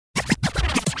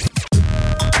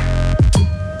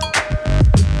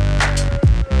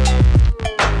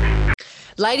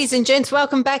Ladies and gents,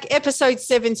 welcome back. Episode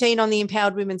 17 on the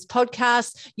Empowered Women's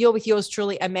Podcast. You're with yours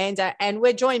truly, Amanda, and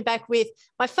we're joined back with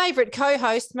my favourite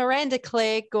co-host, Miranda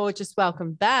Claire. Gorgeous,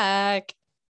 welcome back.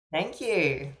 Thank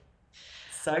you.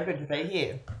 So good to be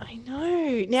here. I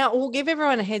know. Now, we'll give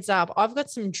everyone a heads up. I've got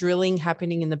some drilling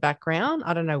happening in the background.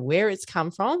 I don't know where it's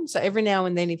come from. So every now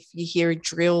and then, if you hear a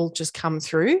drill just come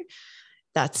through,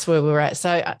 that's where we're at.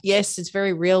 So yes, it's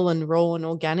very real and raw and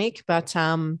organic, but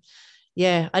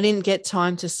yeah, I didn't get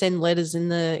time to send letters in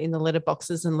the letter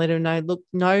boxes and let her know, look,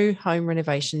 no home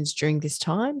renovations during this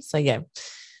time. So yeah,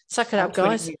 suck it I'm up, twinning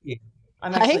guys. with you.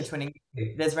 I'm actually Hey, twinning with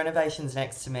you. There's renovations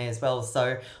next to me as well.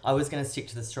 So I was going to stick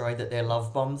to the story that there are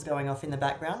love bombs going off in the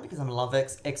background because I'm a love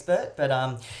expert. But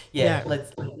yeah, yeah,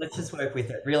 let's just work with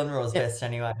it. Real and raw is yeah, best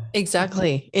anyway.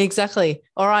 exactly.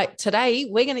 All right, today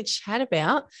we're going to chat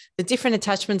about the different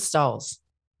attachment styles.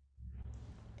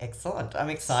 Excellent.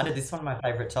 I'm excited. This is one of my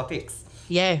favorite topics.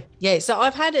 Yeah. So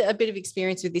I've had a bit of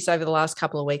experience with this over the last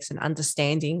couple of weeks and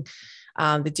understanding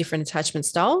the different attachment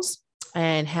styles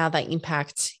and how they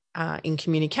impact in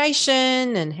communication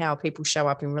and how people show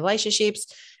up in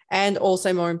relationships. And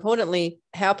also, more importantly,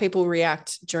 how people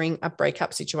react during a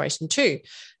breakup situation, too.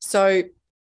 So,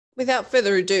 without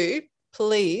further ado,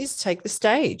 please take the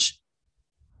stage.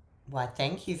 Why,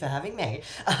 thank you for having me.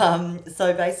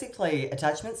 So basically,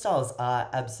 attachment styles are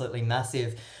absolutely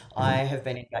massive. I have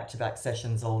been in back-to-back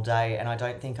sessions all day, and I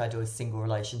don't think I do a single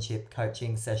relationship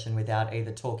coaching session without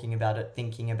either talking about it,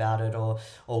 thinking about it, or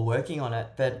working on it.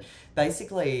 But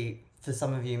basically, for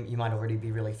some of you, you might already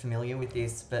be really familiar with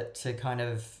this, but to kind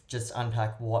of just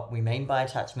unpack what we mean by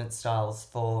attachment styles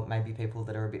for maybe people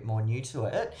that are a bit more new to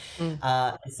it,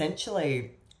 Mm,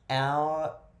 essentially,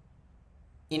 our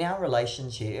in our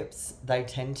relationships, they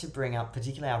tend to bring up,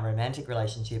 particularly our romantic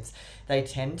relationships, they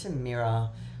tend to mirror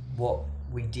what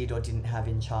we did or didn't have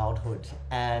in childhood.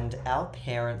 And our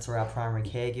parents or our primary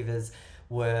caregivers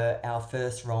were our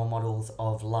first role models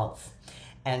of love.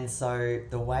 And so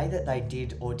the way that they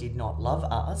did or did not love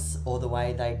us, or the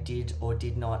way they did or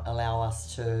did not allow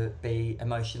us to be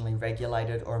emotionally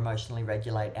regulated or emotionally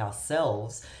regulate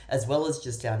ourselves, as well as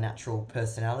just our natural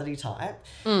personality type,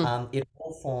 mm, it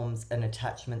all forms an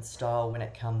attachment style when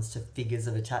it comes to figures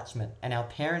of attachment. And our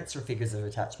parents are figures of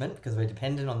attachment because we're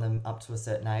dependent on them up to a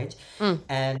certain age. mm.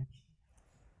 And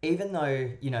even though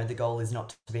the goal is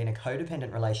not to be in a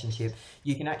codependent relationship,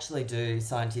 you can actually do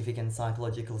scientific and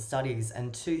psychological studies,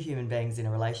 and two human beings in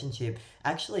a relationship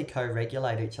actually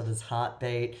co-regulate each other's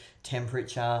heartbeat,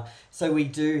 temperature. So we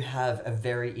do have a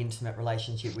very intimate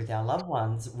relationship with our loved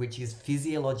ones, which is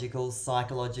physiological,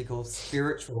 psychological,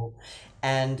 spiritual.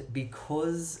 And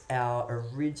because our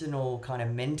original kind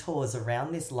of mentors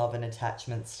around this love and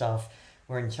attachment stuff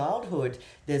were in childhood,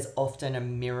 there's often a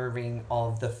mirroring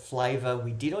of the flavor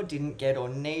we did or didn't get or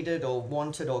needed or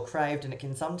wanted or craved. And it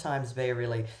can sometimes be a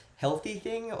really healthy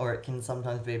thing, or it can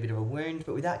sometimes be a bit of a wound.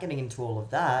 But without getting into all of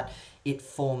that, it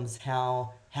forms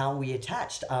how we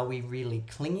attached. Are we really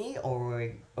clingy,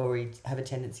 or we have a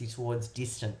tendency towards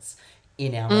distance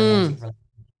in our romantic Mm.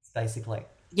 relationships, basically?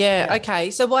 Yeah. Yeah.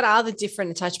 Okay. So, what are the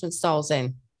different attachment styles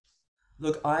then?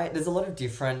 Look, I there's a lot of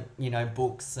different,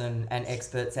 books and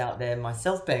experts out there,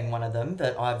 myself being one of them,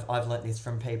 but I've learnt this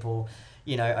from people,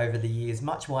 over the years,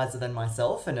 much wiser than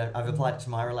myself, and I've applied it to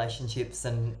my relationships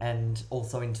and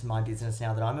also into my business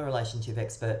now that I'm a relationship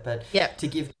expert. But Yeah. to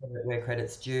give credit where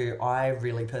credit's due, I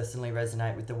really personally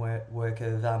resonate with the work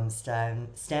of Statkin.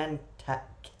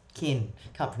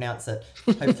 Can't pronounce it.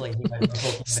 Hopefully he knows what I'm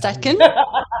talking Statkin?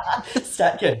 about.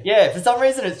 Statkin. Yeah, for some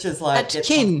reason it's just like gets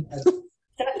Statkin.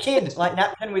 Kid, like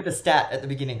napkin with a stat at the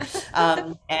beginning.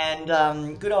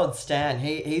 And good old Stan,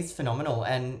 he's phenomenal.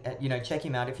 And, check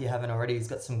him out if you haven't already. He's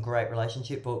got some great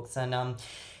relationship books. And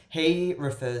he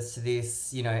refers to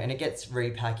this, and it gets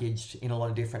repackaged in a lot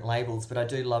of different labels. But I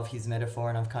do love his metaphor,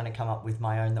 and I've kind of come up with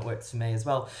my own that works for me as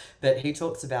well. But he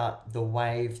talks about the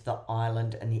wave, the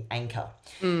island, and the anchor.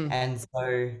 Mm, And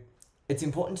so it's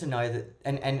important to know that,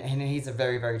 and he's a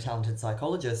very, very talented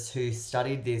psychologist who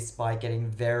studied this by getting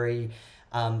very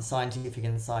scientific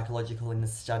and psychological in the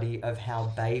study of how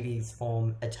babies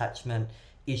form attachment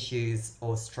issues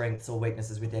or strengths or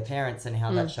weaknesses with their parents and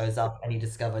how that mm, shows up. And he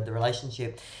discovered the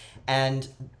relationship. And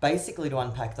basically, to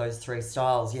unpack those three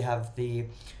styles, you have the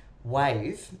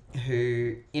wave,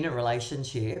 who in a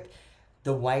relationship,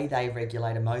 the way they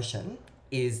regulate emotion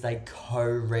is they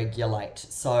co-regulate.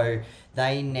 So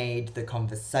they need the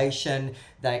conversation.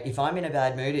 If I'm in a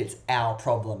bad mood, it's our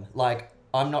problem. Like,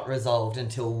 I'm not resolved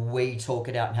until we talk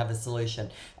it out and have a solution.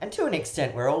 And to an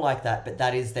extent, we're all like that, but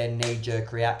that is their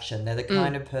knee-jerk reaction. They're the mm,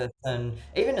 kind of person,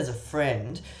 even as a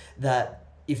friend, that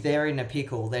if they're in a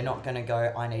pickle, they're not going to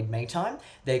go, I need me time.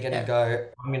 They're going to Yeah. go,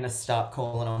 I'm going to start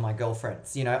calling on my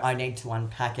girlfriends. You know, I need to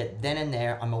unpack it then and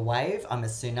there. I'm a wave, I'm a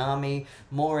tsunami.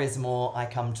 More is more. I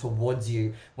come towards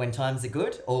you when times are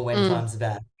good or when Mm. times are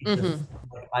bad. Mm-hmm.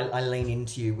 I lean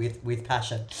into you with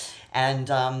passion. And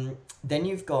then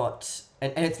you've got,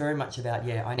 and it's very much about,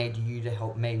 yeah, I need you to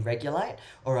help me regulate,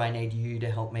 or I need you to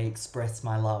help me express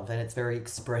my love. And it's very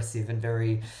expressive and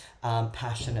very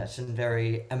passionate and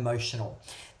very emotional.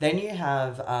 Then you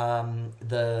have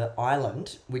the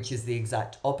island, which is the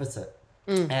exact opposite.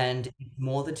 Mm. And it's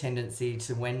more the tendency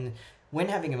to when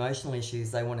having emotional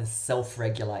issues, they want to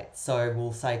self-regulate. So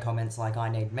we'll say comments like, I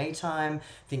need me time,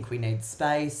 think we need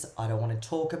space, I don't want to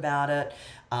talk about it.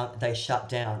 They shut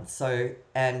down. So,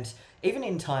 and even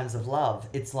in times of love,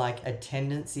 it's like a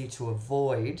tendency to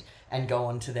avoid and go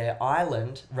onto their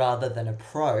island rather than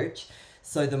approach.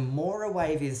 So the more a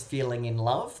wave is feeling in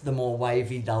love, the more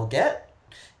wavy they'll get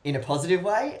in a positive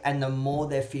way, and the more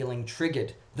they're feeling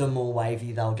triggered, the more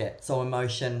wavy they'll get. So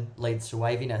emotion leads to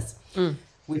waviness. Mm.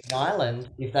 With an island,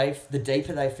 if the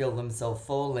deeper they feel themselves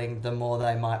falling, the more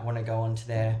they might want to go onto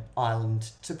their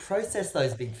island to process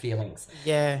those big feelings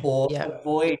Yeah. or Yeah.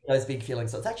 avoid those big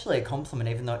feelings. So it's actually a compliment,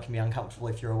 even though it can be uncomfortable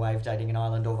if you're a wave dating an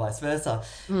island or vice versa.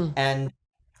 Mm. And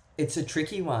it's a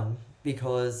tricky one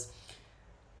because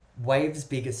wave's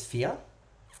biggest fear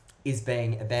is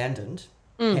being abandoned,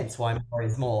 Mm. hence why more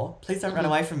is more. Please don't run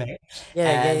Mm-hmm. away from me. Yeah.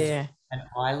 Yeah. And Yeah. an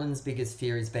island's biggest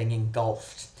fear is being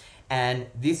engulfed. And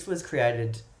this was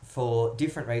created for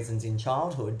different reasons in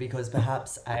childhood because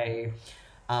perhaps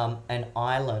an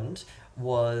island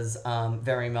was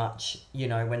very much, you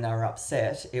know, when they were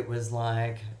upset, it was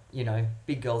like, you know,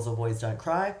 big girls or boys don't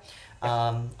cry. Yep.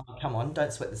 Oh, come on,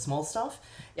 don't sweat the small stuff.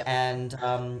 Yep. And,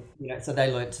 you know, so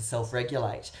they learnt to self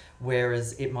regulate.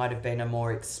 Whereas it might have been a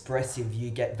more expressive, you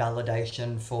get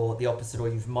validation for the opposite or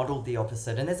you've modeled the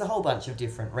opposite. And there's a whole bunch of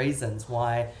different reasons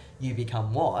why you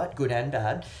become what, good and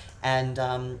bad. And,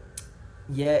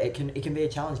 yeah, it can be a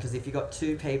challenge because if you've got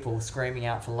two people screaming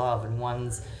out for love and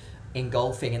one's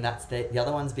engulfing and that's the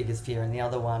other one's biggest fear and the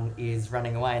other one is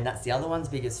running away and that's the other one's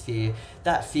biggest fear,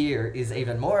 that fear is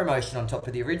even more emotion on top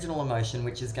of the original emotion,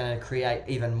 which is going to create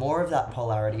even more of that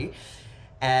polarity.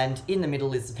 And in the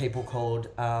middle is the people called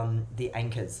the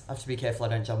anchors. I have to be careful I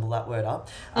don't jumble that word up.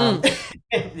 Mm.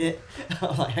 Yeah,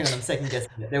 I'm like, hang on, I'm second guessing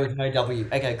it. There was no W.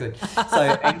 Okay, good. So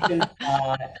anchors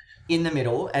are in the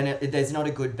middle, and there's not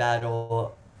a good, bad,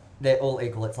 or they're all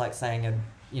equal. It's like saying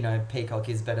a peacock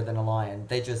is better than a lion.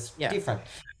 They're just Yeah. different.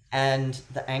 And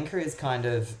the anchor is kind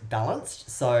of balanced,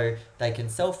 so they can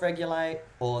self-regulate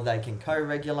or they can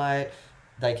co-regulate.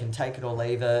 They can take it or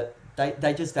leave it.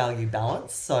 They just value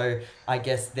balance. So I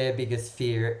guess their biggest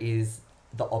fear is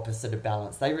the opposite of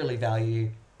balance. They really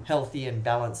value healthy and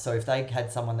balanced. So if they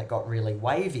had someone that got really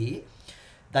wavy,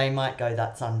 they might go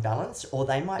that's unbalanced, or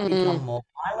they might Mm. become more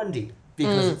islandy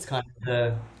because Mm. it's kind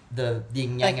of the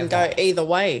yin They yang can of go that. either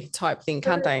way type thing,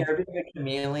 can't they? They're a bit of a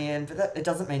chameleon, but it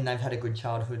doesn't mean they've had a good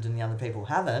childhood and the other people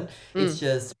haven't. It's Mm.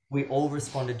 just we all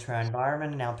responded to our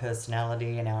environment and our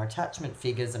personality and our attachment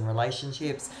figures and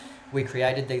relationships. We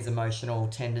created these emotional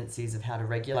tendencies of how to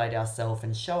regulate ourselves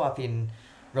and show up in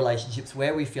relationships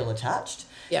where we feel attached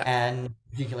Yeah. and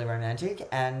particularly romantic.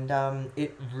 And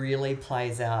it really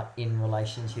plays out in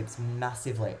relationships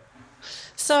massively.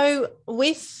 So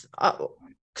with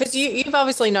because you've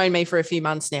obviously known me for a few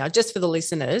months now, just for the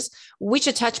listeners, which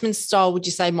attachment style would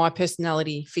you say my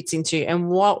personality fits into, and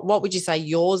what would you say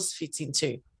yours fits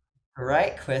into?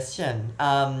 Great question.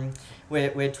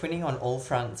 We're twinning on all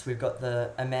fronts. We've got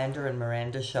the Amanda and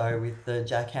Miranda show with the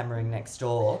jackhammering next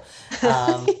door.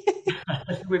 Um,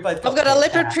 we've both I've got got a pet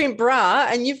leopard cats. print bra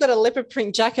and you've got a leopard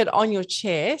print jacket on your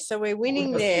chair. So we're What would winning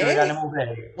your spirit there. animal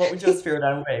be? What would your spirit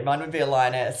animal be? Mine would be a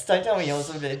lioness. Don't tell me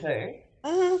yours would be too.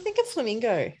 I think a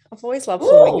flamingo. I've always loved Ooh,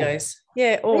 flamingos.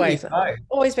 Yeah, there you always. go.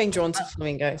 Always been drawn to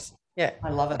flamingos. Yeah. I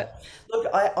love it. Look,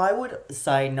 I would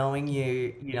say knowing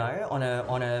you, you know, on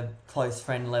a close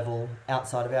friend level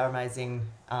outside of our amazing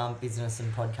business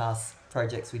and podcast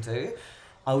projects we do,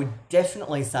 I would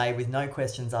definitely say with no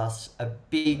questions asked, a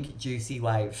big juicy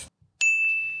wave.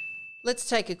 Let's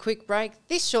take a quick break.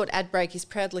 This short ad break is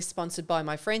proudly sponsored by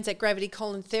my friends at Gravity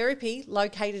Colon Therapy,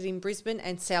 located in Brisbane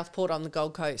and Southport on the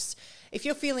Gold Coast. If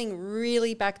you're feeling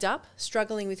really backed up,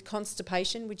 struggling with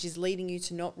constipation, which is leading you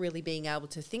to not really being able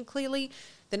to think clearly,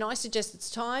 then I suggest it's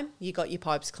time you got your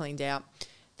pipes cleaned out.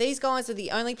 These guys are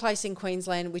the only place in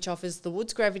Queensland which offers the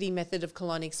Woods Gravity method of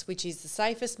colonics, which is the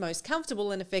safest, most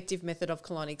comfortable and effective method of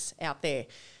colonics out there.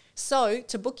 So,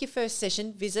 to book your first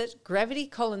session, visit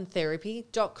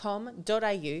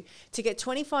gravitycollontherapy.com.au to get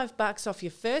 $25 off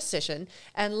your first session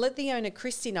and let the owner,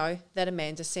 Christy, know that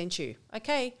Amanda sent you.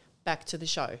 Okay, back to the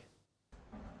show.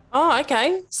 Oh,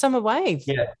 okay. Summer Wave.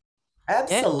 Yeah,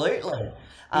 Yeah. absolutely.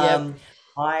 Yep.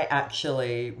 I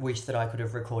actually wish that I could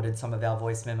have recorded some of our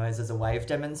voice memos as a wave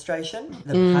demonstration.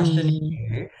 The passion in Mm,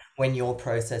 you when you're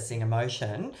processing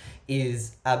emotion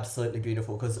is absolutely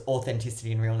beautiful because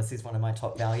authenticity and realness is one of my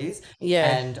top values. yeah.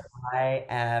 And I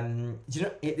am,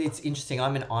 it's interesting.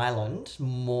 I'm an island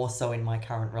more so in my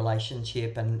current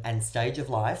relationship and stage of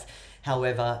life.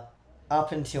 However,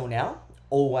 up until now,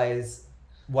 always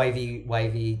wavy,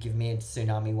 wavy, give me a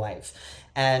tsunami wave.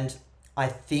 And I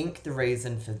think the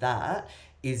reason for that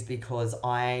is because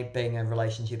I, being a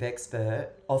relationship expert,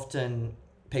 often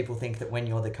people think that when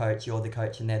you're the coach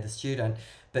and they're the student.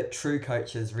 But true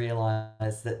coaches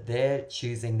realize that they're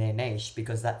choosing their niche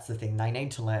because that's the thing they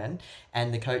need to learn.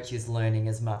 And the coach is learning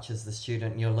as much as the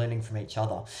student. You're learning from each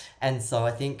other. And so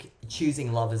I think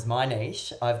choosing love as my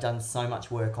niche, I've done so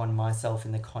much work on myself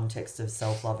in the context of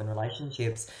self love and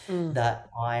relationships Mm, that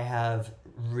I have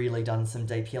really done some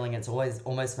deep healing. It's always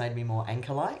almost made me more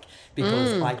anchor like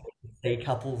because I mm, get to see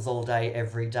couples all day,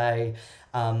 every day,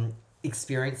 um,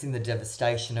 experiencing the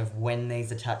devastation of when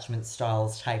these attachment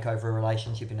styles take over a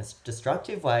relationship in a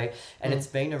destructive way. And mm. it's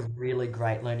been a really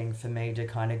great learning for me to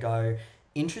kind of go,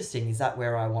 interesting, is that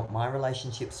where I want my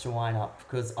relationships to wind up?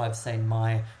 Because I've seen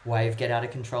my wave get out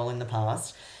of control in the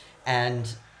past.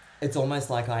 And it's almost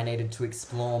like I needed to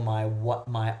explore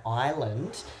my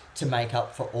island to make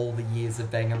up for all the years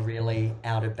of being a really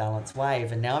out of balance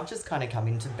wave. And now I've just kind of come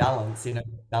into balance in a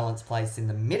balanced place in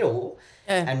the middle.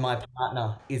 Yeah. And my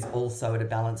partner is also at a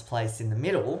balanced place in the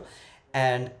middle.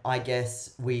 And I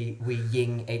guess we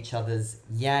yin each other's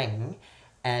yang,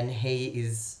 and he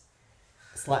is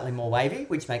slightly more wavy,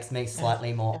 which makes me Yeah.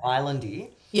 slightly more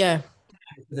islandy. Yeah.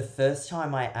 The first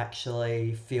time I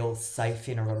actually feel safe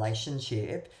in a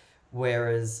relationship,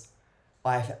 whereas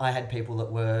I had people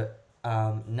that were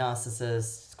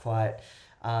narcissists, quite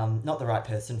not the right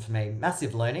person for me.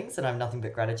 Massive learnings, and I have nothing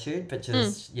but gratitude, but Mm,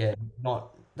 just, yeah, not,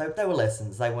 they were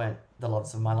lessons. They weren't the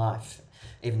loves of my life,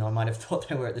 even though I might have thought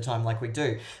they were at the time, like we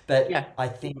do. But yeah. I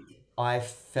think I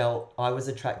felt I was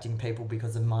attracting people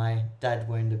because of my dad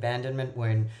wound, abandonment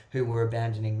wound, who were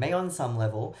abandoning me on some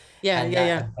level. Yeah. And Yeah. that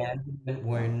Yeah. abandonment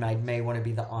wound made me want to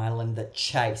be the island that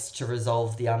chased to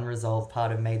resolve the unresolved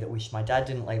part of me that wished my dad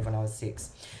didn't leave when I was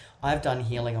 6. I've done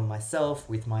healing on myself,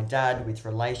 with my dad, with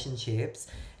relationships,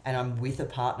 and I'm with a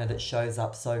partner that shows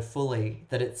up so fully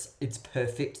that it's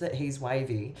perfect that he's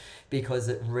wavy because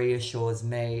it reassures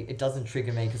me. It doesn't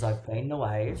trigger me because I've been the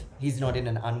wave. He's not in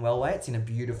an unwell way. It's in a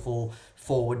beautiful,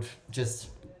 forward, just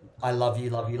I love you,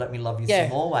 let me love you some Yeah.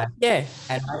 more way. Yeah.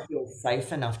 And I feel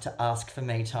safe enough to ask for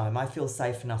me time. I feel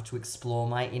safe enough to explore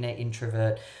my inner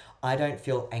introvert. I don't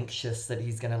feel anxious that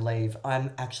he's going to leave. I'm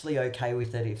actually okay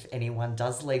with it if anyone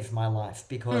does leave my life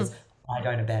because Mm. I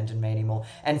don't abandon me anymore.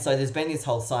 And so there's been this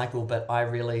whole cycle, but I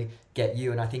really get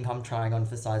you. And I think I'm trying on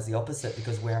for size the opposite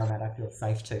because where I'm at, I feel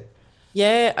safe too.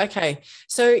 Yeah. Okay.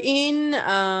 So in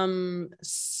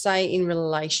say in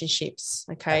relationships,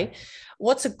 Yeah. okay,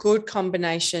 what's a good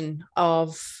combination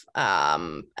of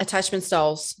attachment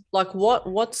styles? Like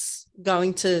what's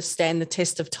going to stand the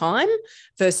test of time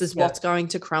versus Yeah. what's going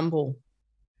to crumble?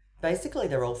 Basically,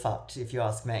 they're all fucked, if you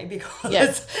ask me, Yeah.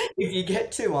 because if you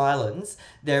get two islands,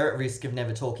 they're at risk of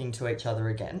never talking to each other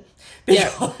again.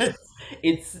 Yeah. Because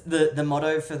it's the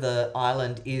motto for the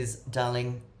island is,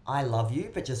 darling, I love you,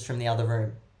 but just from the other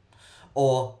room,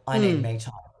 or I need Mm. me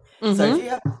time. So if Mm-hmm. you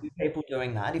have two people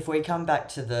doing that, if we come back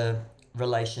to the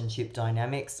relationship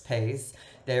dynamics piece,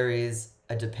 there is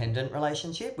a dependent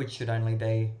relationship, which should only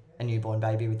be a newborn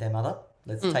baby with their mother.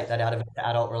 Let's Mm. take that out of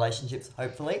adult relationships,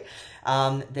 hopefully.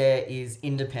 There is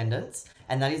independence,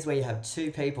 and that is where you have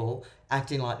two people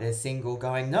acting like they're single,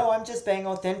 going, no, I'm just being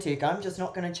authentic. I'm just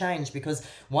not going to change because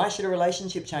why should a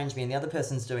relationship change me? And the other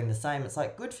person's doing the same. It's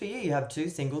like, good for you. You have two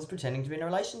singles pretending to be in a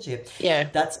relationship. Yeah.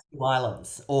 That's two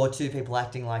islands, or two people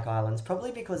acting like islands,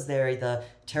 probably because they're either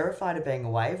terrified of being a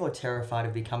wave or terrified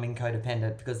of becoming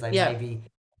codependent because they Yeah. maybe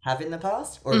have in the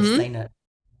past or have Mm-hmm. seen it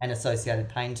and associated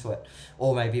pain to it,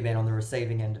 or maybe been on the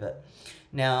receiving end of it.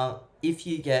 Now, if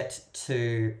you get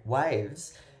two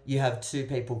waves, you have two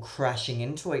people crashing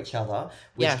into each other,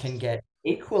 which Yeah. can get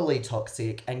equally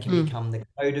toxic and can Mm. become the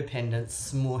codependent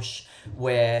smush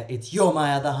where it's you're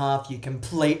my other half, you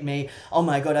complete me. Oh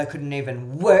my God, I couldn't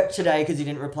even work today because you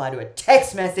didn't reply to a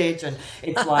text message. And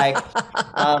it's like,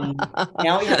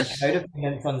 now we have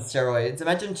codependence on steroids.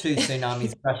 Imagine two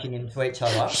tsunamis crashing into each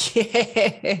other.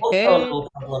 Also a Yeah. little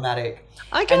problematic.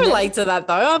 I can And then relate to that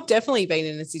though. I've definitely been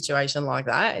in a situation like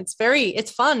that.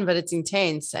 It's fun, but it's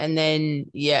intense. And then,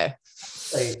 yeah,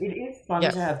 it is fun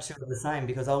yeah, to have two of the same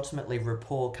because ultimately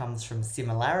rapport comes from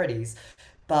similarities.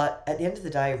 But at the end of the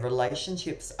day,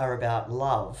 relationships are about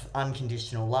love,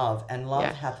 unconditional love, and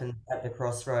love yeah, happens at the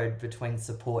crossroad between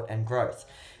support and growth.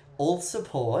 All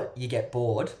support, you get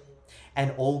bored,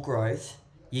 and all growth,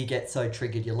 you get so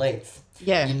triggered you leave.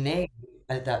 yeah, You need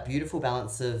that beautiful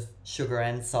balance of sugar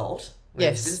and salt, where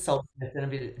there's a bit of yes, salt and a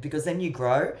bit, because then you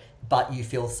grow, but you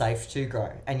feel safe to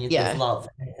grow, and there's yeah, love,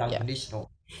 and it's yeah, unconditional.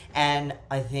 And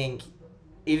I think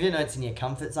even though it's in your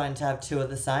comfort zone to have two of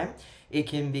the same, it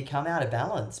can become out of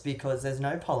balance because there's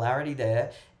no polarity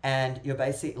there, and you're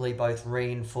basically both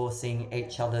reinforcing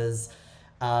each other's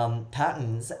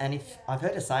patterns. And if I've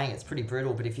heard a saying, it's pretty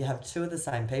brutal, but if you have two of the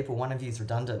same people, one of you is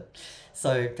redundant.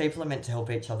 So people are meant to help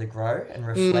each other grow and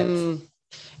reflect Mm,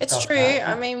 it's stuff true. back.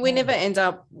 I mean, we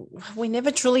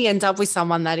never truly end up with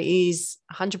someone that is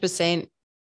 100%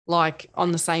 like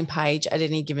on the same page at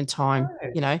any given No, time,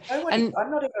 you know? no one. And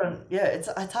I'm not even. Yeah, it's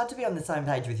hard to be on the same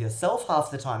page with yourself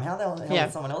half the time. How the hell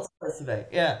is yeah, someone else supposed to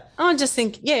be? Yeah, I just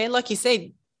think, yeah, like you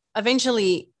said,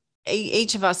 eventually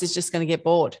each of us is just going to get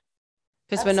bored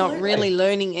because we're not absolutely. really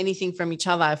learning anything from each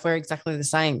other if we're exactly the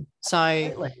same. So,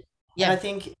 Absolutely. And I yeah,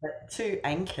 think that two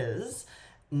anchors,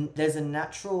 there's a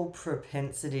natural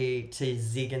propensity to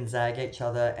zig and zag each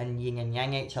other and yin and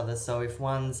yang each other. So if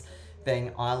one's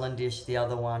being islandish, the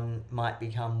other one might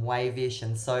become wavish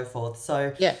and so forth.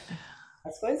 So yeah,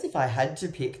 I suppose if I had to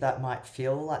pick, that might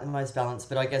feel like the most balanced.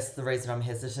 But I guess the reason I'm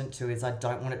hesitant to is I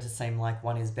don't want it to seem like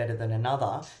one is better than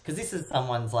another because this is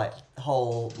someone's like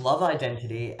whole love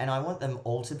identity, and I want them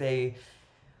all to be.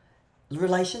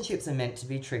 Relationships are meant to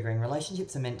be triggering.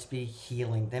 Relationships are meant to be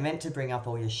healing. They're meant to bring up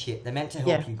all your shit. They're meant to yeah,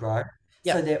 help you grow.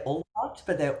 So yep, they're all fucked,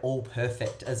 but they're all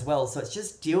perfect as well. So it's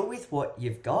just deal with what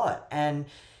you've got. And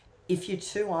if your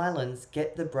two islands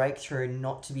get the breakthrough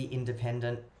not to be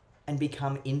independent and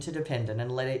become interdependent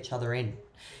and let each other in.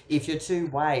 If your two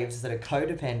waves that are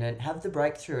codependent have the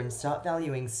breakthrough and start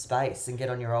valuing space and get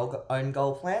on your own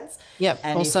goal plans. yep,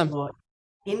 And if awesome. you're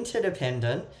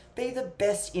interdependent, be the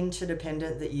best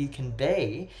interdependent that you can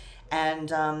be,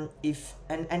 and if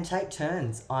and take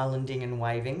turns islanding and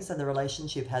waving so the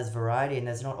relationship has variety and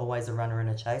there's not always a runner and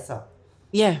a chaser.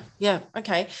 Yeah, yeah,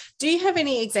 okay. Do you have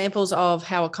any examples of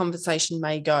how a conversation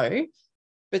may go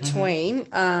Hmm. between,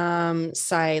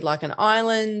 say, like an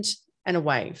island and a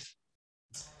wave?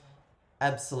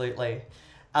 Absolutely.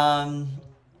 um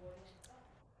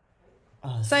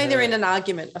oh, Say they're in an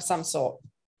argument of some sort.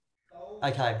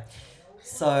 okay,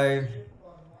 so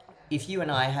if you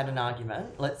and I had an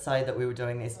argument, let's say that we were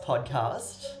doing this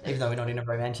podcast, even though we're not in a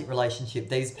romantic relationship,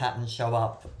 these patterns show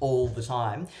up all the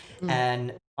time. Mm.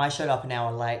 And I showed up an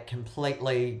hour late,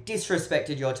 completely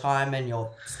disrespected your time and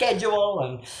your schedule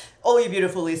and all you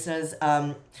beautiful listeners.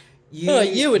 Oh, You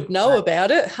you would know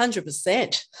about it,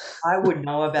 100%. I would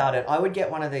know about it. I would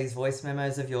get one of these voice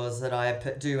memos of yours that I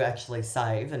do actually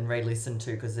save and re-listen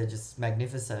to because they're just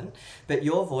magnificent. But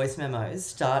your voice memos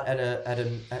start at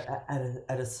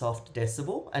a soft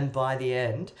decibel, and by the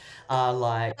end are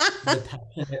like the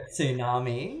passionate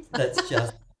tsunami that's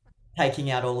just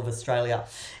taking out all of Australia.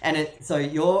 And so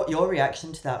your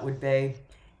reaction to that would be,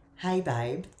 "Hey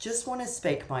babe, just want to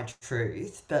speak my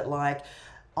truth, but like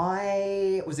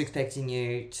I was expecting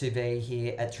you to be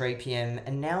here at 3 p.m.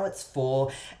 and now it's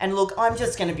 4. And look, I'm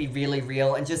just going to be really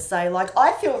real and just say, like,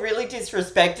 I feel really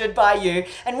disrespected by you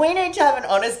and we need to have an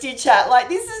honesty chat. Like,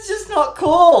 this is just not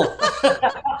cool."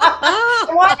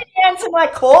 Why did you answer my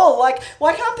call? Like,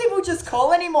 why can't people just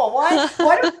call anymore? Why do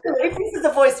I believe this is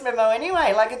a voice memo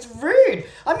anyway? Like, it's rude.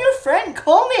 I'm your friend.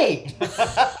 Call me.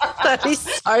 That is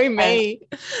so And me.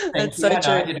 thank That's you. so I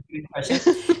know I true. did a good impression.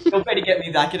 Feel free to get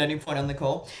me back at any point on the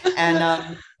call.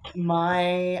 And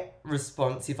my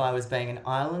response, if I was being an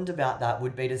island about that,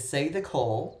 would be to see the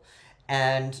call.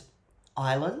 And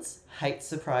islands hate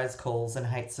surprise calls and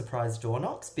hate surprise door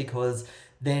knocks because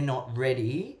they're not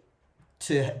ready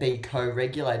to be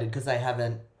co-regulated because they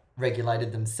haven't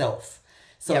regulated themselves.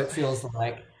 So it Yep. feels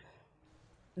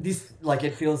like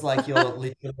it feels like you're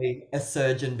literally a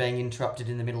surgeon being interrupted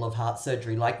in the middle of heart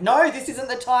surgery. Like, no, this isn't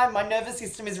the time. My nervous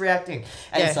system is reacting.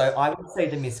 And Yeah. so I would see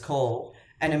the missed call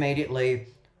and immediately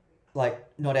like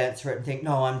not answer it and think,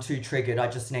 no, I'm too triggered. I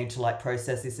just need to like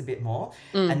process this a bit more.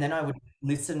 And Mm. then I would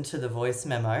listen to the voice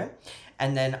memo,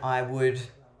 and then I would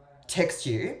text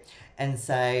you and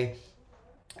say,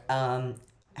 um,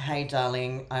 hey,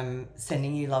 darling, I'm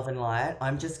sending you love and light.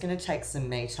 I'm just going to take some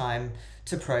me time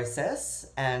to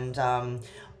process, and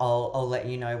I'll let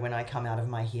you know when I come out of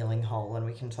my healing hole and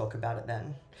we can talk about it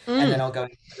then. And then Mm. I'll go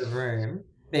into the room,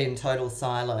 be in total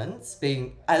silence,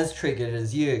 being as triggered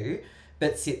as you,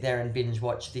 but sit there and binge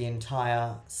watch the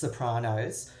entire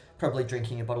Sopranos, probably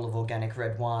drinking a bottle of organic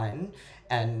red wine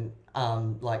and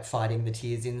like fighting the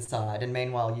tears inside. And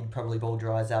meanwhile, you'd probably bawled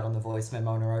your eyes out on the voice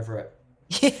memo and are over it.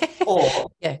 Yeah. Or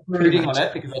Yeah, pretty brooding on much.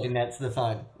 it because I didn't answer the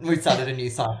phone. We started a new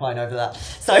cyclone over that.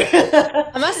 So,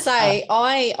 I must um, say,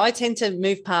 I tend to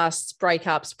move past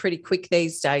breakups pretty quick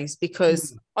these days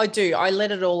because mm, I do. I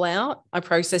let it all out. I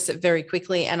process it very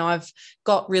quickly, and I've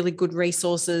got really good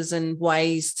resources and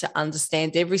ways to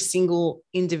understand every single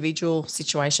individual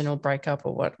situation or breakup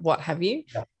or what have you,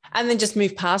 yeah, and then just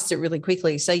move past it really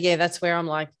quickly. So yeah, that's where I'm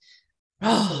like, oh,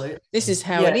 absolutely. this is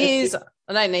how Yeah, it is.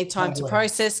 I don't need time to totally.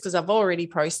 process because I've already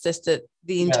processed it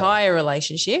the Yeah, entire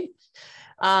relationship.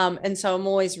 And so I'm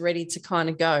always ready to kind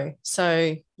of go.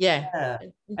 So yeah, yeah.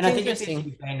 it's And I think it's if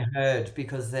interesting. you've been heard,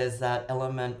 because there's that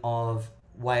element of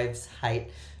waves hate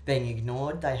being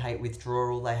ignored, they hate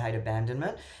withdrawal, they hate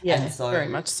abandonment. And Yeah, so very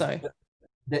much so.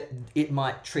 that it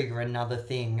might trigger another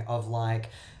thing of like,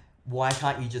 why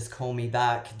can't you just call me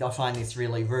back? I find this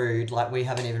really rude. Like, we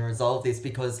haven't even resolved this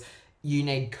because you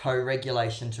need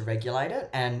co-regulation to regulate it,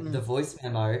 and the Mm. voice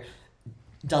memo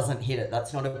doesn't hit it.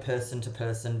 That's not a person to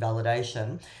person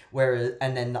validation. Whereas,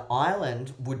 and then the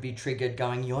island would be triggered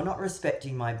going, you're not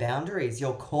respecting my boundaries.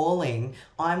 You're calling.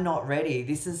 I'm not ready.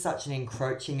 This is such an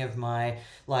encroaching of my,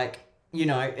 like,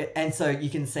 and so you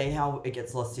can see how it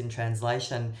gets lost in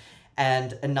translation.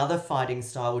 And another fighting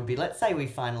style would be, let's say we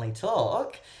finally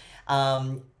talk.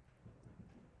 Um,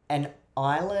 an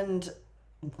island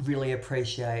really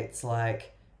appreciates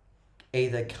like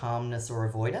either calmness or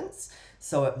avoidance.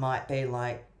 So it might be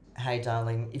like, hey,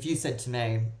 darling, if you said to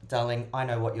me, darling, I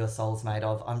know what your soul's made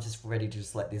of. I'm just ready to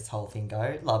just let this whole thing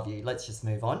go. Love you. Let's just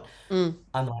move on. Mm.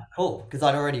 I'm like, cool, because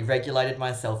I'd already regulated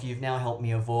myself. You've now helped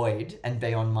me avoid and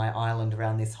be on my island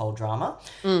around this whole drama.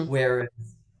 Mm. Whereas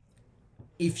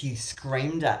if you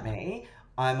screamed at me,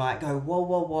 I might go, whoa,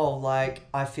 whoa, whoa, like,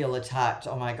 I feel attacked.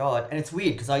 Oh my God. And it's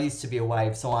weird because I used to be a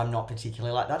wave, so I'm not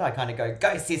particularly like that. I kind of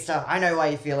go, sister, I know why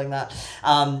you're feeling that.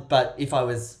 But if I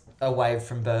was a wave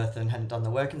from birth and hadn't done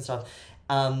the work and stuff,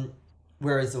 um,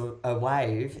 whereas a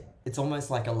wave, it's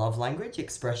almost like a love language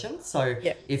expression. So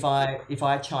Yeah. if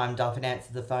I chimed up and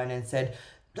answered the phone and said,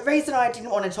 the reason I didn't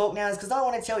want to talk now is because I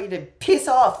want to tell you to piss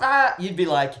off. Ah, you'd be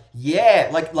like, yeah,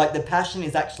 like the passion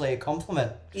is actually a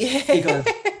compliment, Yeah. because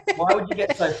why would you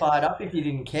get so fired up if you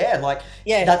didn't care? Like,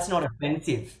 Yeah. that's not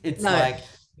offensive. It's No, like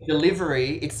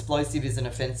delivery explosive isn't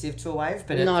offensive to a wave,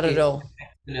 but not at it all.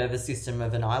 affects the nervous system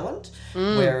of an island.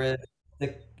 Mm. Whereas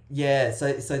the yeah,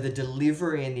 so the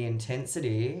delivery and the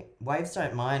intensity, waves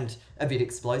don't mind a bit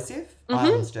explosive. Hmm.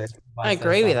 Islands do, I vice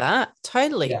agree with versa. that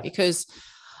totally Yeah. because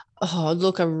oh,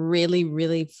 look, a really,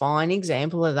 really fine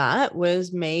example of that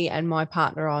was me and my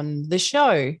partner on the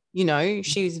show. You know,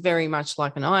 she was very much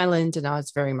like an island and I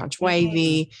was very much Mm-hmm.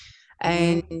 wavy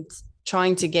and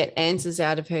trying to get answers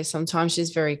out of her. Sometimes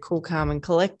she's very cool, calm, and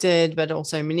collected, but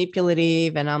also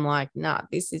manipulative. And I'm like, nah,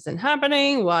 this isn't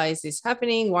happening. Why is this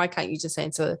happening? Why can't you just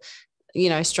answer,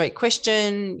 straight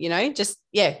question, just,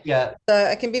 yeah. Yeah, So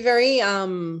I can be very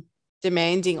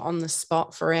demanding on the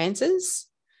spot for answers.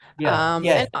 yeah, And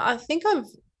yeah. I think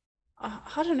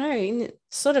I don't know, in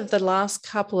sort of the last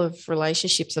couple of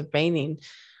relationships I've been in,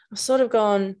 I've sort of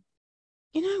gone,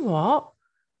 you know what?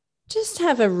 Just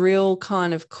have a real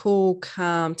kind of cool,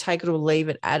 calm, take it or leave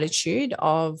it attitude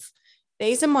of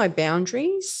these are my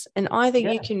boundaries, and either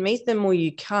you Yeah, can meet them or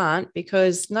you can't,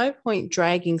 because no point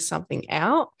dragging something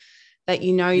out that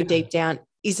yeah. deep down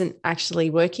isn't actually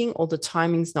working or the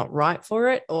timing's not right for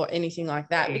it or anything like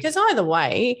that. Hey, Because either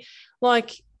way,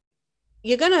 like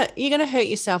you're gonna hurt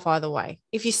yourself either way.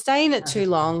 If you stay in it too 100%.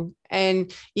 long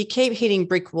and you keep hitting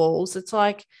brick walls, it's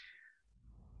like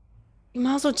you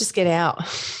might as well just get out.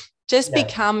 Just be Yeah,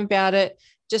 calm about it.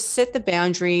 Just set the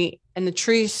boundary, and the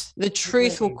truth will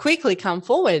totally. quickly come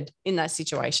forward in that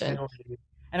situation. Totally.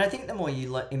 And I think the more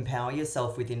you empower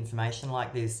yourself with information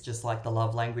like this, just like the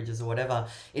love languages or whatever,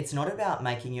 it's not about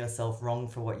making yourself wrong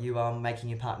for what you are, making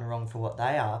your partner wrong for what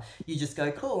they are. You just go,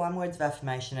 cool, I'm words of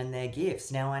affirmation and they're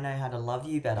gifts. Now I know how to love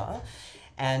you better.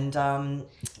 And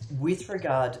with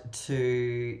regard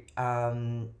to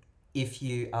if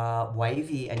you are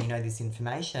wavy and you know this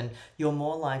information, you're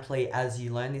more likely, as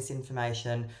you learn this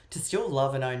information, to still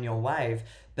love and own your wave,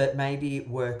 but maybe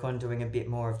work on doing a bit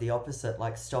more of the opposite,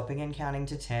 like stopping and counting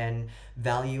to 10,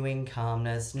 valuing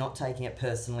calmness, not taking it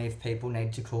personally if people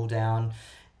need to cool down.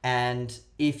 And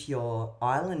if you're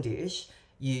islandish,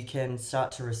 you can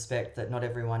start to respect that not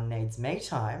everyone needs me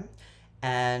time.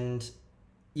 And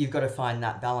you've got to find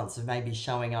that balance of maybe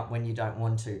showing up when you don't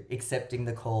want to, accepting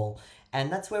the call.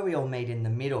 And that's where we all meet in the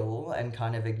middle and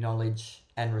kind of acknowledge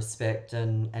and respect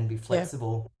and be Yeah.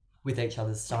 flexible with each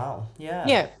other's style. Yeah.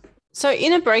 Yeah. So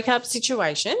in a breakup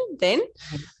situation, then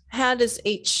how does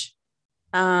each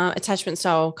attachment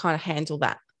style kind of handle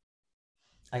that?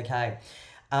 Okay.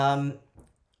 Um,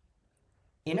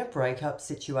 in a breakup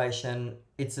situation,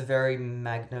 it's a very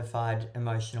magnified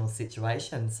emotional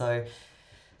situation. So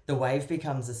the wave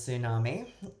becomes a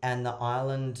tsunami, and the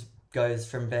island goes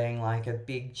from being like a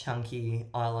big, chunky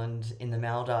island in the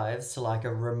Maldives to like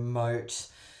a remote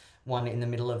one in the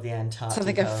middle of the So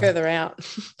they go Antarctica. further out.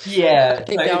 Yeah,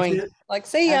 Keep so going. it's Like,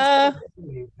 see ya.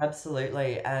 absolutely,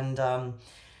 absolutely, and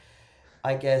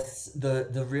I guess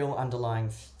the real underlying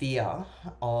fear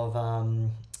of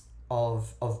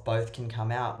both can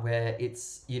come out where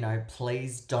it's,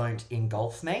 please don't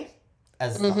engulf me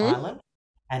as the Mm-hmm. island,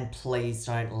 and please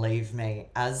don't leave me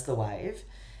as the wave.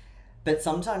 But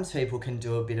sometimes people can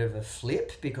do a bit of a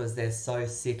flip because they're so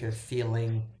sick of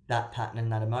feeling that pattern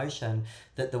and that emotion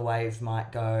that the wave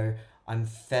might go, I'm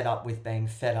fed up with being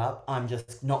fed up. I'm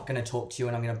just not going to talk to you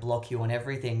and I'm going to block you on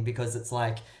everything, because it's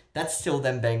like that's still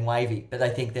them being wavy, but they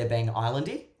think they're being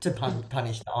islandy to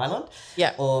punish the island.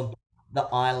 Yeah. Or the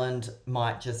island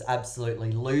might just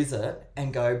absolutely lose it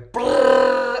and go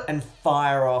 "Brrr," and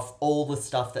fire off all the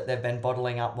stuff that they've been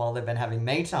bottling up while they've been having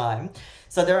me time.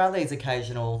 So there are these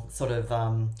occasional sort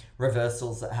of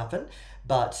reversals that happen,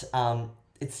 but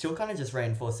it's still kind of just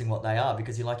reinforcing what they are,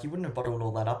 because you're like, you wouldn't have bottled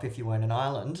all that up if you weren't an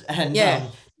island, and Yeah. you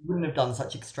wouldn't have done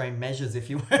such extreme measures if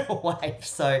you weren't a wave.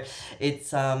 So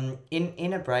it's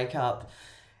in a breakup,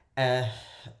 uh,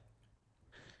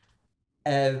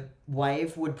 a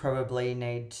wave would probably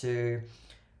need to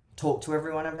talk to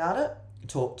everyone about it,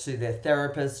 talk to their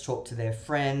therapist, talk to their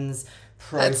friends,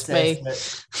 That's process me.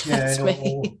 it, That's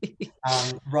journal, me.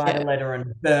 write a Yeah. letter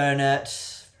and burn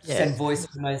it, Yeah. send voice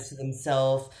memos to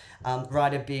themselves,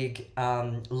 write a big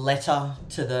letter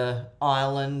to the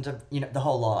island, the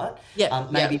whole lot. Yeah. Yeah.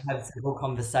 Maybe have several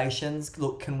conversations.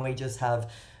 Look, can we just have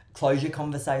closure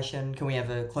conversation? Can we have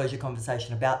a closure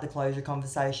conversation about the closure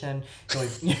conversation? Can we?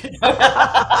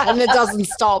 And it doesn't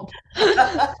stop.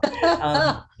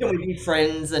 Can we be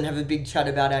friends and have a big chat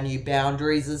about our new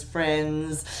boundaries as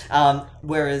friends?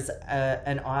 Whereas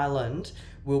an island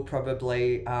will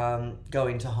probably go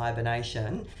into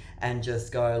hibernation and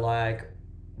just go like,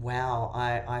 wow,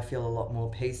 I feel a lot more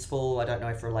peaceful. I don't know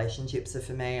if relationships are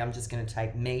for me. I'm just going to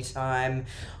take me time.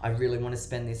 I really want to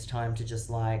spend this time to just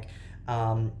like,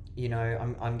 I'm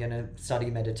going to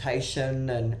study meditation,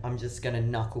 and I'm just going to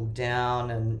knuckle down.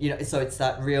 And, so it's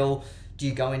that real, do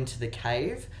you go into the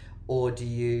cave, or do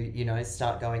you,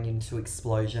 start going into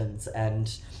explosions? And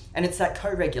it's that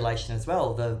co-regulation as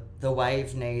well. The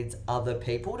wave needs other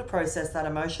people to process that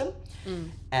emotion. Mm.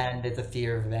 And there's a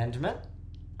fear of abandonment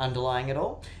underlying it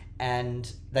all.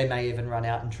 And they may even run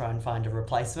out and try and find a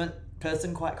replacement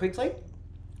person quite quickly.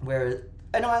 Whereas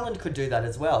an island could do that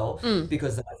as well, Mm.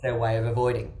 because that's their way of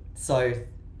avoiding. So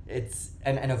it's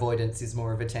and avoidance is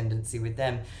more of a tendency with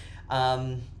them.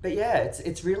 But yeah,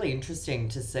 it's really interesting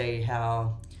to see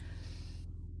how,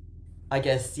 I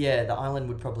guess, yeah, the island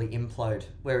would probably implode,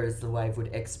 whereas the wave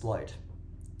would explode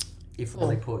if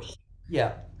really Cool. pushed.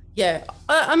 Yeah. Yeah.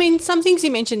 I mean, some things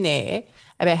you mentioned there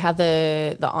about how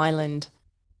the island,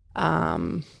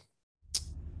 um,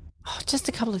 just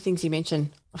a couple of things you mentioned.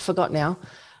 I forgot now,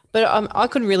 but I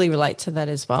could really relate to that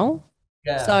as well.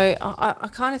 So Yeah. I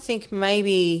kind of think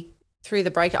maybe through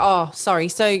the break. Oh, sorry.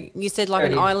 So you said like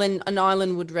There it is. an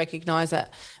island would recognize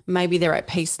that maybe they're at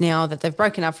peace now, that they've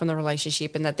broken up from the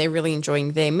relationship and that they're really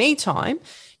enjoying their me time.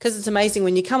 Because it's amazing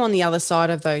when you come on the other side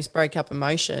of those breakup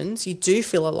emotions, you do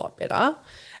feel a lot better.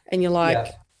 And you're Yeah.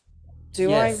 like,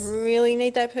 do I Yes. really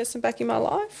need that person back in my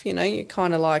life? You're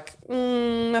kind of like,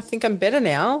 I think I'm better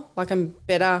now. Like I'm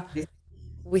better This,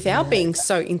 without yeah. being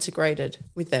so integrated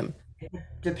with them.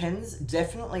 Depends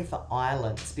definitely for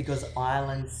islands, because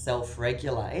islands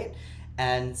self-regulate,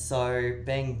 and so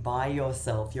being by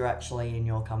yourself, you're actually in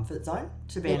your comfort zone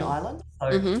to be an Mm. island.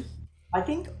 So Hmm. I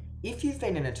think if you've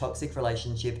been in a toxic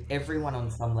relationship, everyone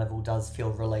on some level does feel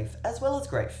relief as well as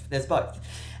grief. There's both.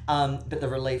 But the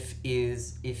relief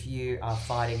is, if you are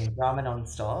fighting and drama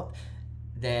non-stop,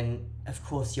 then of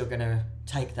course you're going to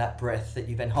take that breath that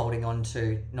you've been holding on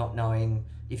to, not knowing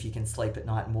if you can sleep at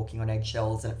night and walking on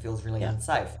eggshells and it feels really Yeah.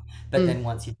 unsafe. But Mm. then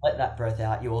once you let that breath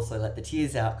out, you also let the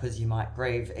tears out because you might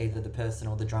grieve either the person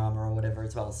or the drama or whatever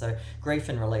as well. So grief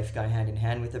and relief go hand in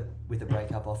hand with a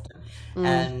breakup often. Mm.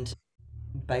 And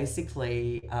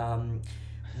basically,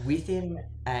 within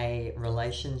a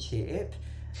relationship,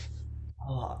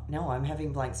 oh, no, I'm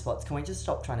having blank spots. Can we just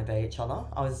stop trying to be each other?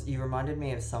 You reminded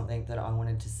me of something that I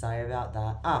wanted to say about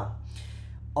that.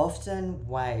 Often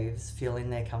waves feel in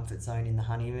their comfort zone in the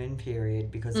honeymoon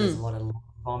period because there's a Mm. lot of love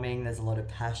bombing, there's a lot of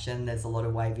passion, there's a lot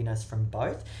of waviness from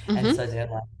both. And Mm-hmm. so they're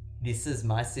like, this is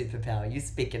my superpower. You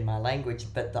speak in my language,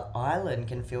 but the island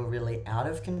can feel really out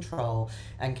of control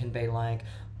and can be like,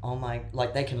 oh my,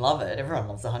 like they can love it. Everyone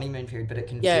loves the honeymoon period, but it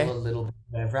can feel Yeah. a little bit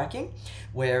nerve wracking.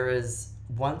 Whereas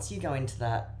once you go into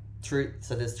that through,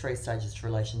 so there's three stages to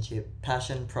relationship: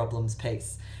 passion, problems,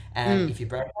 peace. And Mm. if you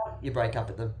break up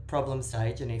at the problem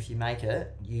stage, and if you make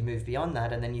it, you move beyond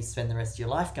that, and then you spend the rest of your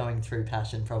life going through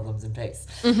passion, problems, and peace.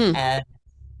 Mm-hmm. And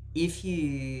if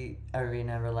you are in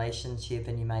a relationship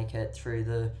and you make it through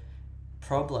the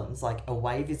problems, like a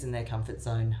wave is in their comfort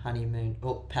zone, honeymoon,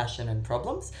 or passion and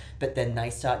problems, but then they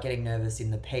start getting nervous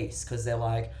in the peace because they're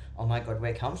like, oh my God,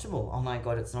 we're comfortable. Oh my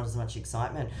God, it's not as much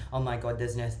excitement. Oh my God,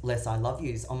 there's no, less I love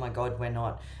yous. Oh my God, we're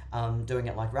not doing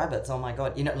it like rabbits. Oh my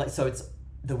God, like, so it's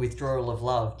the withdrawal of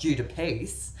love due to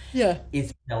peace Yeah.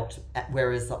 is felt,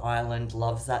 whereas the island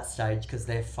loves that stage because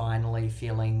they're finally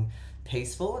feeling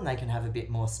peaceful and they can have a bit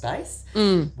more space.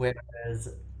 Mm.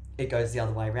 Whereas it goes the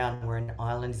other way around, where an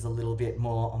island is a little bit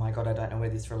more, oh my God, I don't know where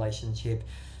this relationship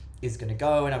is going to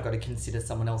go, and I've got to consider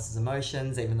someone else's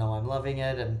emotions, even though I'm loving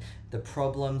it, and the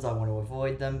problems, I want to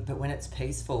avoid them. But when it's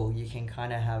peaceful, you can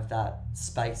kind of have that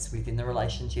space within the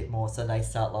relationship more, so they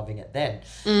start loving it then.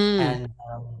 Mm. And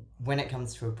when it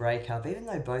comes to a breakup, even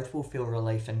though both will feel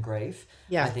relief and grief,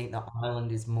 I Yeah. think the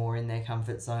island is more in their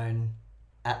comfort zone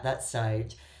at that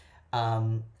stage.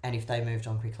 And if they moved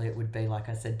on quickly, it would be, like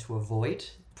I said, to avoid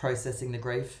processing the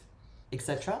grief,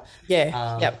 etc. Yeah.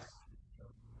 Um, Yep.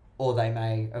 or they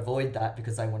may avoid that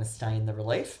because they want to stay in the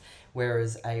relief.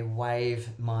 Whereas a wave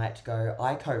might go,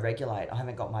 I co regulate, I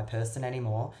haven't got my person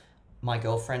anymore. My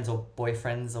girlfriends or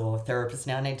boyfriends or therapists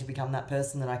now need to become that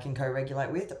person that I can co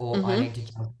regulate with, or I Mm-hmm. need to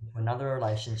jump into another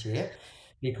relationship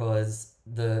because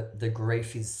the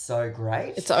grief is so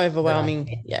great It's that I overwhelming.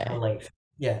 need Yeah. relief.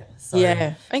 Yeah. So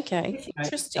Yeah. Okay. if you know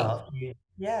Interesting. yourself,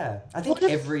 yeah. I What think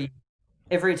if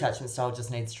every attachment style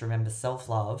just needs to remember self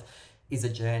love is a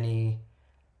journey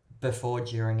before,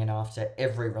 during, and after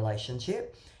every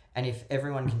relationship. And if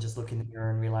everyone can just look in the mirror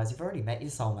and realize you've already met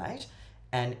your soulmate,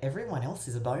 and everyone else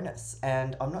is a bonus.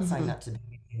 And I'm not saying Mhm. that to be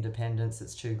independence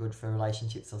that's too good for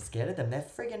relationships or scared of them. They're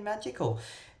friggin' magical.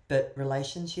 But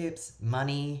relationships,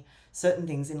 money, certain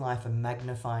things in life are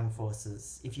magnifying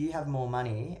forces. If you have more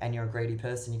money and you're a greedy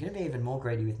person, you're going to be even more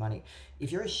greedy with money.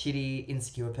 If you're a shitty,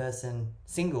 insecure person,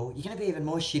 single, you're going to be even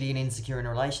more shitty and insecure in a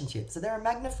relationship. So they're a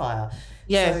magnifier.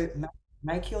 Yeah. So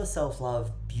make your self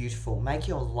love beautiful, make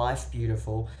your life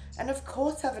beautiful, and of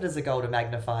course have it as a goal to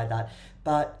magnify that.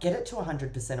 But get it to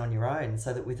 100% on your own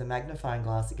so that with a magnifying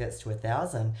glass it gets to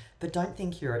 1,000. But don't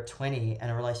think you're at 20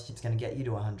 and a relationship's going to get you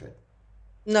to 100.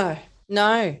 No,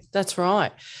 no, that's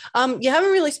right. You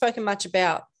haven't really spoken much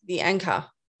about the anchor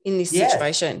in this Yes,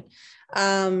 situation.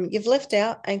 You've left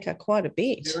out anchor quite a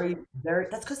bit. very, very.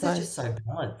 That's because they're So, just so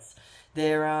balanced.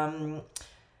 They're,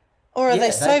 or are they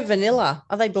yeah, they so vanilla?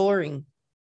 Are they boring?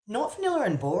 not vanilla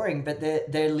and boring, but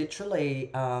they're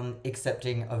literally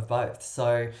accepting of both.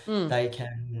 So Mm. they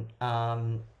can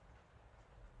um,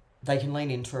 they can lean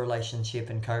into a relationship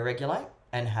and co-regulate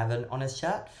and have an honest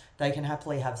chat. They can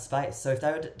happily have space. So if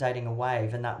they were dating a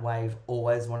wave and that wave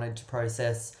always wanted to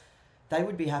process, they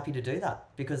would be happy to do that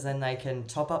because then they can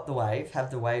top up the wave,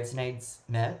 have the wave's needs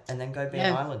met, and then go be an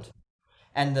Yeah. island.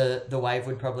 And the wave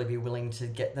would probably be willing to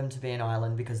get them to be an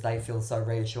island because they feel so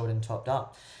reassured and topped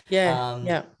up. Yeah. Um,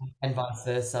 Yeah. and vice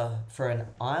versa for an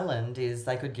island is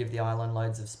they could give the island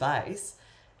loads of space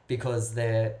because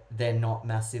they're not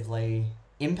massively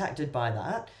impacted by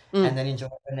that and Mm. then enjoy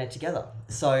it when they're together.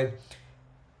 So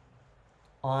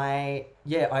I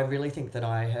really think that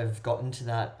I have gotten to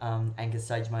that anchor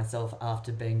stage myself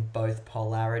after being both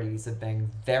polarities of being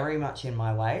very much in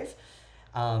my wave,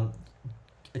 um,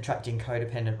 attracting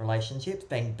codependent relationships,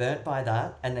 being burnt by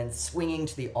that, and then swinging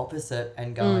to the opposite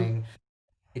and Mm. going,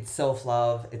 it's self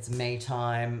love, it's me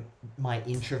time, my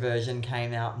introversion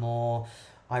came out more.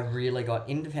 I really got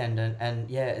independent, and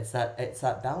yeah, it's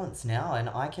that balance now, and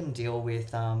I can deal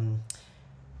with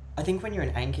I think when you're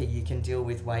an anchor, you can deal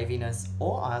with waviness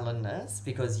or islandness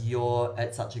because you're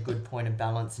at such a good point of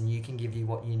balance and you can give you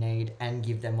what you need and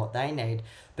give them what they need.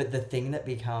 But the thing that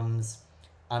becomes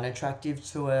unattractive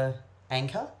to a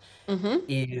anchor Mm-hmm.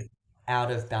 is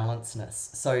out of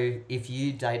balanceness. So if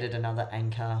you dated another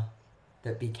anchor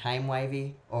that became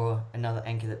wavy or another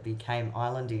anchor that became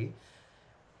islandy,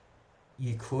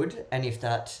 you could, and if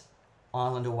that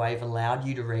island or wave allowed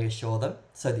you to reassure them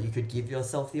so that you could give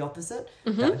yourself the opposite,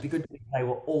 that would Mm-hmm. be good. If they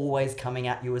were always coming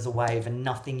at you as a wave and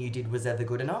nothing you did was ever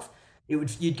good enough, you'd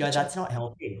go, Gotcha. that's not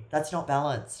healthy. That's not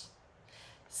balanced.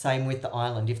 Same with the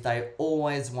island. If they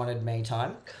always wanted me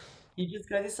time, you just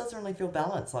go, this doesn't really feel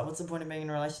balanced. Like, what's the point of being in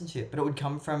a relationship? But it would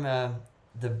come from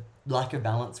the lack of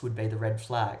balance would be the red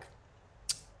flag.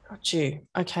 Got you.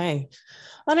 Okay.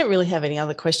 I don't really have any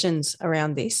other questions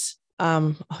around this.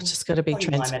 I've just got to be Tell you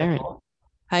my transparent. metaphor.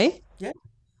 Hey? Yeah,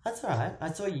 that's all right.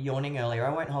 I saw you yawning earlier. I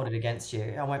won't hold it against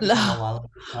you. I won't become all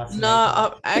No, island no,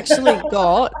 after me. I've actually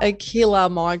got a killer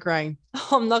migraine.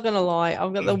 I'm not going to lie.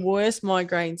 I've got the worst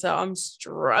migraine. So I'm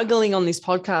struggling on this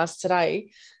podcast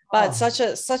today. But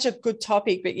Oh, such a good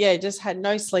topic. But yeah, just had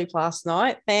no sleep last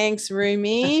night. Thanks,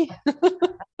 Rumi.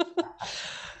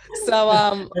 So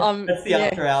that's the yeah,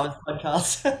 after hours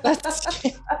podcast. that's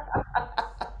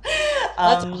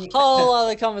that's a um, whole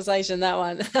other conversation, that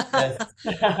one.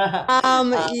 yes.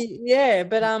 um, Yeah,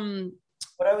 but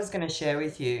what I was going to share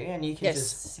with you, and you can yes.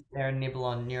 just sit there and nibble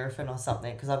on Nurofen or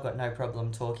something, because I've got no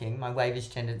problem talking. My wavish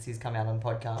tendencies come out on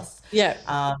podcasts. Yeah.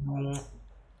 Um,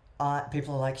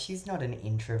 people are like, she's not an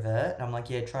introvert. And I'm like,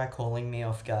 yeah, try calling me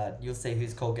off guard. You'll see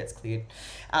whose call gets cleared.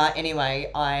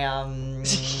 Anyway, I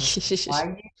use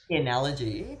the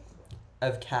analogy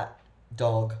of cat,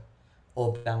 dog,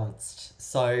 or balanced.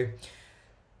 So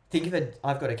think of it.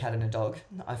 I've got a cat and a dog.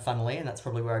 Funnily, and that's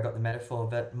probably where I got the metaphor.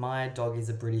 But my dog is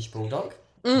a British bulldog.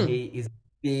 Mm, He is a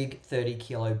big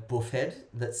 30-kilo buffhead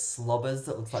that slobbers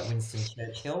that looks like Winston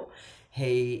Churchill.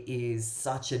 He is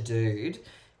such a dude.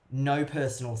 No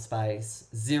personal space,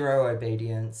 zero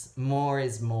obedience, more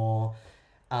is more.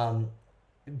 Um,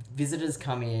 Visitors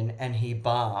come in and he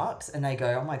barks and they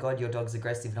go, "Oh my God, your dog's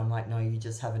aggressive." And I'm like, "No, you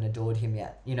just haven't adored him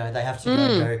yet." You know, they have to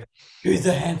mm. go, "Who's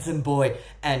a handsome boy?"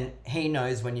 And he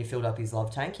knows when you filled up his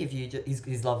love tank. If you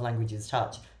his love language is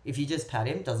touch. If you just pat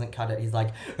him, doesn't cut it, he's like,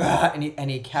 "Ah,"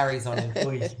 and he carries on until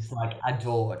he's just like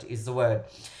adored is the word.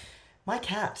 My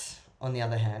cat, on the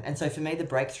other hand, and so for me, the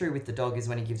breakthrough with the dog is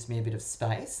when he gives me a bit of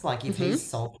space. Like if Hmm. he's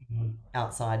sulking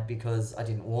outside because I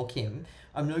didn't walk him,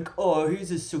 I'm like, "Oh, who's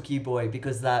a sooky boy?"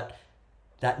 Because that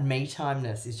me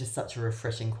timeness is just such a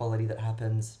refreshing quality that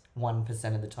happens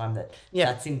 1% of the time Yeah.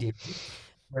 that's endearing.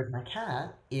 Whereas my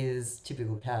cat is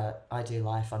typical cat. I do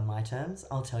life on my terms.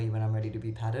 I'll tell you when I'm ready to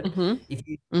be patted. Hmm. If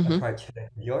you Hmm. approach her,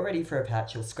 you're ready for a pat,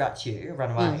 she'll scratch you, run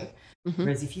Mm. away. Hmm.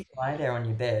 Whereas if you lie there on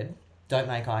your bed, don't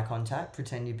make eye contact,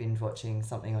 pretend you're binge watching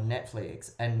something on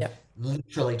Netflix, and Yep.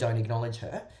 literally don't acknowledge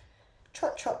her.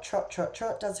 Trot, trot, trot, trot,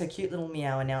 trot, does her cute little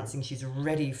meow announcing she's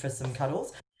ready for some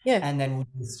cuddles, Yeah. and then will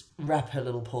just wrap her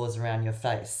little paws around your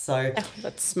face. So, Oh,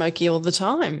 that's Smokey all the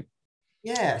time.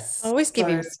 I yes. always give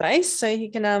him So space so he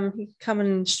can come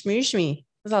and smoosh me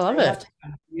because I love they have it. to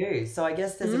come to you. So I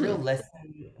guess there's a real Mm.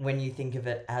 lesson when you think of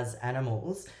it as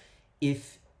animals.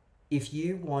 If if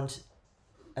you want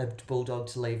a bulldog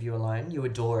to leave you alone, you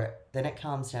adore it. Then it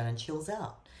calms down and chills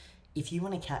out. If you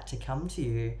want a cat to come to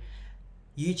you,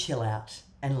 you chill out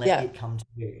and let Yeah. it come to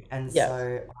you. And Yeah.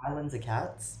 so islands are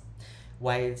cats,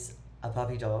 waves are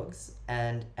puppy dogs,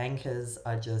 and anchors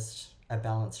are just a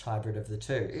balanced hybrid of the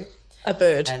two. A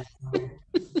bird. And so,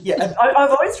 yeah, and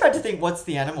I've always tried to think, what's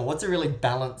the animal? What's a really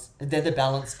balanced? They're the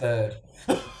balanced bird.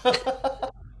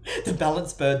 The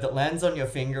balanced bird that lands on your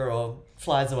finger or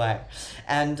flies away.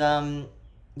 And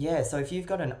yeah, so if you've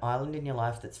got an island in your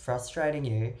life that's frustrating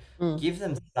you, Mm. give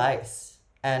them space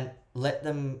and let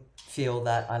them feel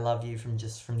that I love you from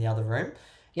the other room,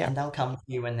 Yeah. and they'll come to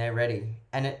you when they're ready.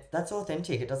 And that's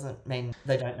authentic. It doesn't mean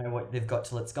they don't know what they've got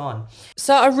till it's gone.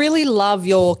 So I really love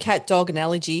your cat dog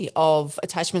analogy of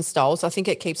attachment styles. I think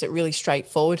it keeps it really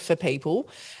straightforward for people.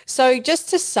 So just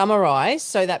to summarize,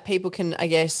 so that people can, I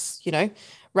guess,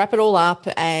 wrap it all up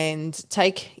and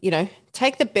take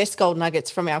the best gold nuggets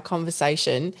from our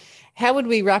conversation. How would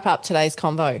we wrap up today's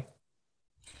convo?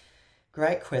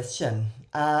 Great question.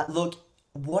 Look,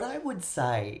 what I would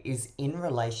say is in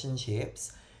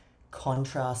relationships,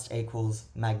 contrast equals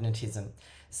magnetism.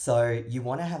 So you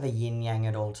want to have a yin yang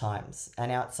at all times.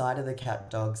 And outside of the cat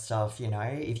dog stuff,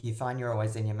 if you find you're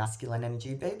always in your masculine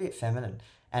energy, be a bit feminine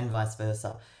and vice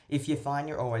versa. If you find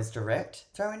you're always direct,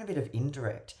 throw in a bit of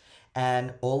indirect.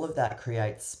 And all of that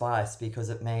creates spice because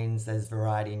it means there's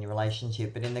variety in your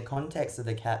relationship. But in the context of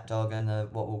the cat, dog, and the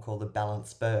what we'll call the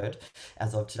balanced bird,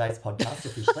 as of today's podcast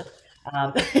officially,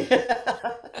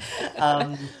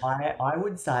 um, I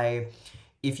would say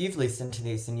if you've listened to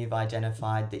this and you've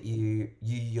identified that you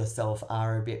yourself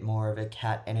are a bit more of a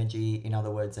cat energy, in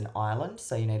other words, an island,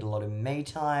 so you need a lot of me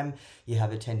time, you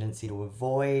have a tendency to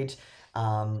avoid,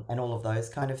 and all of those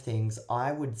kind of things,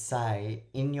 I would say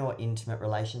in your intimate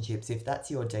relationships, if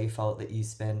that's your default that you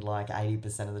spend like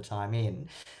 80% of the time in,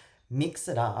 mix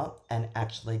it up and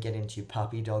actually get into your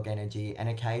puppy dog energy and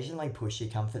occasionally push your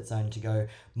comfort zone to go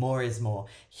more is more.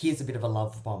 Here's a bit of a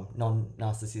love bomb,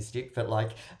 non-narcissistic, but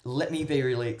like let me be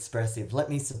really expressive, let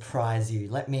me surprise you,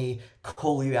 let me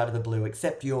call you out of the blue,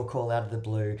 accept your call out of the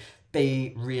blue,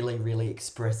 be really really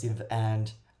expressive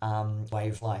and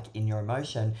wave like in your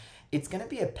emotion. It's going to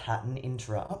be a pattern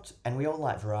interrupt, and we all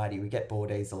like variety, we get bored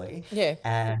easily, Yeah.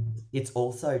 and it's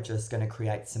also just going to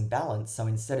create some balance. So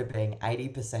instead of being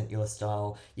 80% your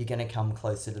style, you're going to come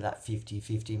closer to that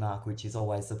 50-50 mark, which is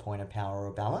always the point of power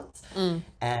or balance. Mm.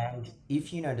 And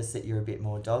if you notice that you're a bit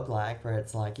more dog-like, where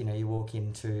it's like, you walk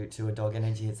into a dog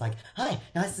energy, it's like, hi,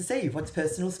 nice to see you. What's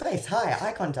personal space? Hi,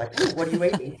 eye contact. Ooh, what are you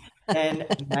eating? And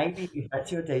maybe if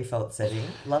that's your default setting,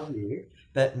 love you,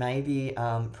 but maybe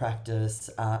practice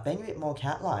being a bit more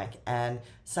cat-like and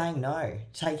saying no,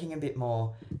 taking a bit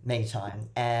more me time,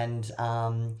 and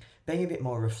being a bit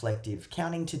more reflective,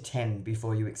 counting to 10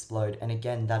 before you explode. And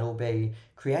again, that'll be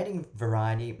creating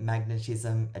variety,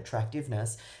 magnetism,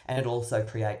 attractiveness, and it also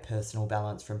create personal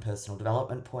balance from personal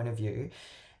development point of view.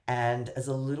 And as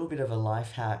a little bit of a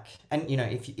life hack, and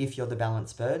if you're the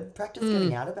balanced bird, practice getting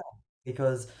Mm. out of balance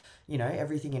because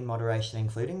everything in moderation,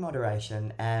 including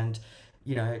moderation, and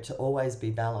to always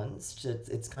be balanced.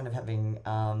 It's kind of having,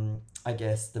 I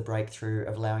guess, the breakthrough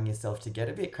of allowing yourself to get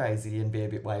a bit crazy and be a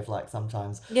bit wave-like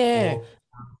sometimes, Yeah. or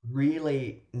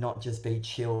really not just be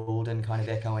chilled and kind of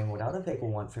echoing what other people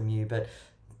want from you, but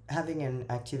having an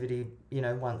activity,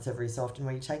 once every so often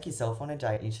where you take yourself on a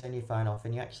date and you turn your phone off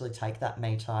and you actually take that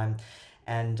me time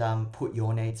and put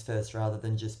your needs first rather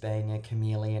than just being a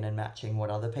chameleon and matching what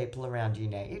other people around you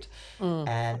need. Mm.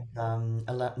 And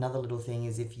another little thing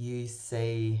is if you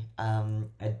see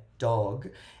a dog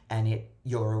and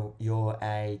you're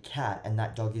a cat and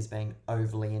that dog is being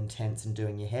overly intense and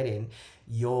doing your head in,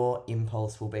 your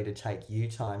impulse will be to take you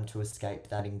time to escape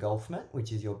that engulfment,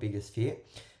 which is your biggest fear.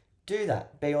 Do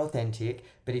that, be authentic.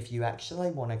 But if you actually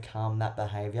want to calm that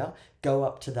behavior, go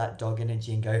up to that dog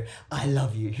energy and go, I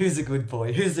love you. Who's a good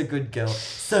boy? Who's a good girl?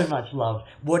 So much love.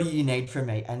 What do you need from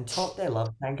me? And top their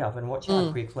love tank up and watch how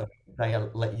Mm. quickly they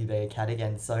let you be a cat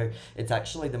again. So it's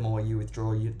actually the more you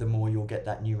withdraw, the more you'll get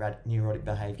that neurotic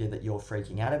behavior that you're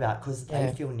freaking out about because they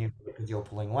Yeah. feel neurotic because you're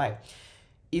pulling away.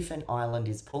 If an island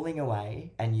is pulling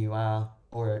away and you are,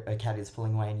 or a cat is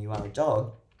pulling away and you are a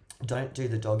dog, don't do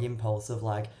the dog impulse of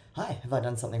like, hi, have I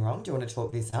done something wrong? Do you want to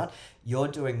talk this out? You're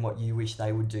doing what you wish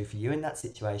they would do for you in that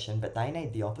situation, but they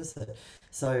need the opposite.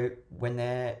 So when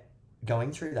they're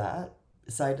going through that,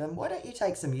 say to them, why don't you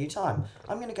take some you time?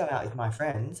 I'm going to go out with my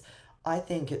friends. I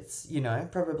think it's,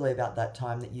 probably about that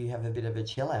time that you have a bit of a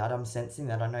chill out. I'm sensing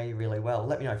that. I know you really well.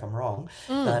 Let me know if I'm wrong.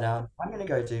 Mm. But I'm going to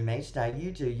go do me today.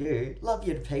 You do you. Love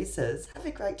you to pieces. Have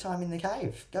a great time in the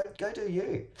cave. Go do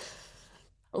you.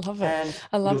 I love it. And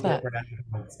I love you'll get that. brownie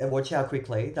points. And watch how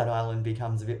quickly that island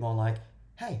becomes a bit more like,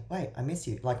 hey, wait, I miss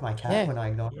you. Like my cat, Yeah. when I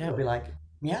ignore it, Yeah. it'll be like,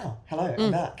 meow, hello, I'm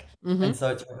Mm. back. Mm-hmm. And so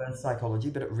it's reverse psychology,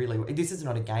 but it really, this is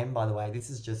not a game, by the way. This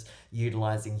is just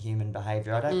utilizing human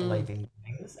behavior. I don't Mm. believe in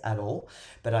games at all,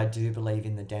 but I do believe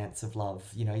in the dance of love.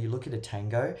 You look at a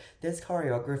tango, there's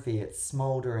choreography, it's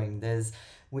smoldering,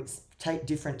 we take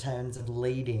different turns of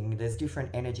leading, there's different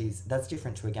energies. That's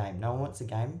different to a game. No one wants a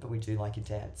game, but we do like a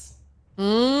dance.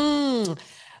 Mm.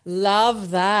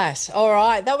 Love that. All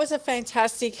right. That was a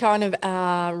fantastic kind of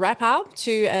wrap up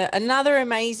to another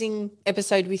amazing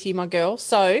episode with you, my girl.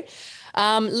 So,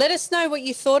 let us know what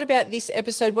you thought about this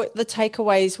episode, what the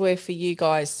takeaways were for you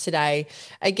guys today.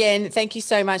 Again, thank you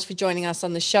so much for joining us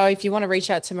on the show. If you want to reach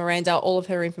out to Miranda, all of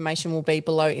her information will be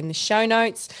below in the show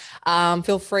notes.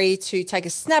 Feel free to take a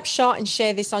snapshot and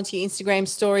share this onto your Instagram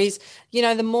stories.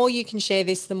 The more you can share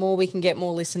this, the more we can get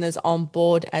more listeners on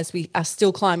board as we are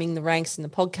still climbing the ranks in the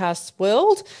podcast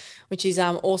world, which is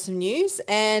awesome news.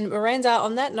 And Miranda,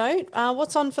 on that note,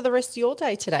 what's on for the rest of your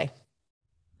day today?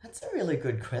 That's a really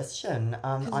good question.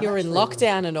 Because you're in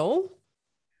lockdown and all.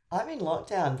 I'm in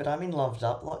lockdown, but I'm in loved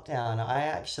up lockdown. I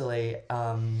actually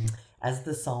as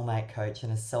the soulmate coach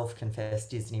and a self-confessed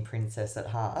Disney princess at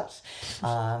heart,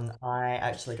 I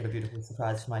actually got a beautiful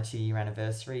surprise for my 2-year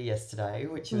anniversary yesterday,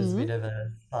 which was a Mm, bit of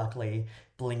a sparkly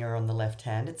blinger on the left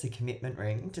hand. It's a commitment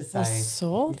ring to I say,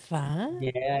 saw that.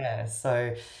 yeah,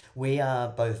 so we are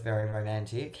both very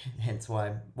romantic, hence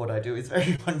why what I do is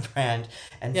very on brand.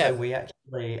 And Yeah, so we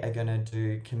actually are going to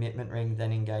do commitment ring,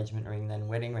 then engagement ring, then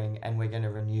wedding ring, and we're going to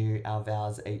renew our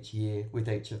vows each year with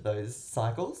each of those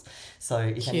cycles. So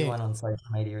if cute. anyone on social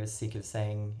media is sick of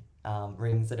seeing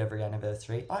rings at every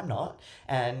anniversary, I'm not.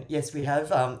 And yes, we have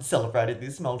celebrated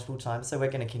this multiple times, so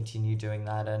we're going to continue doing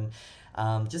that. And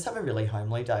just have a really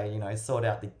homely day, sort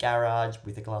out the garage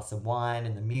with a glass of wine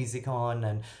and the music on.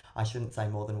 And I shouldn't say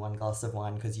more than one glass of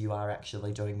wine because you are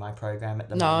actually doing my program at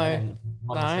the moment No, and no.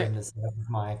 monitoring the sort of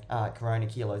my corona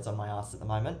kilos on my ass at the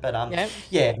moment. But Yep.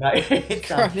 yeah, no, it's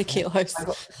Corona kilos.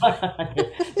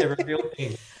 they're a real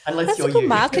thing, unless That's a you're good you.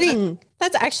 marketing.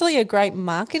 That's actually a great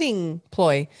marketing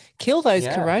ploy. Kill those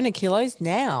Yeah, Corona kilos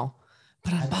now.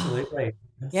 But absolutely,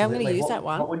 yeah, I'm going to absolutely. use What that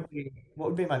one. what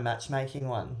would be my matchmaking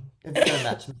one? Have you got a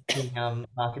matchmaking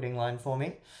marketing line for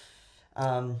me?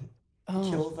 Um, Oh,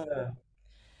 kill the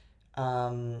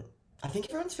Um, I think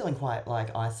everyone's feeling quite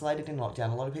like isolated in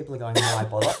lockdown. A lot of people are going, why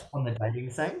bother on the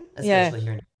dating scene, yeah. especially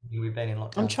here in Sydney. We've been in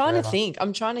I'm lockdowns trying to forever. think.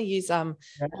 I'm trying to use what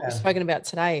we've Yeah. spoken about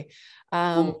today.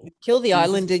 Well, Kill the this is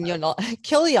island in your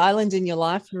kill the island in your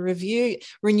life and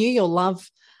renew your love.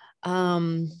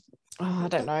 I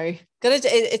don't know.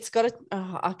 It's got to.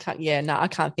 Oh, I can't. Yeah, no, I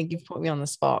can't think. You've put me on the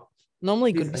spot.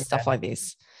 Normally this. good with Yeah, stuff like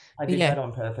this, I but did yeah. that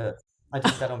on purpose. I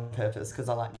did that on purpose because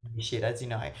I like new shit, as you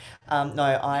know. No,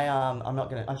 I'm not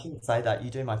gonna. I shouldn't say that.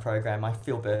 You do my program. I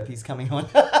feel burpees coming on.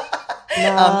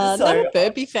 Nah, not So a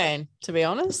burpee fan, to be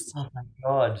honest. oh my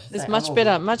God, There's I'm all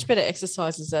good. much better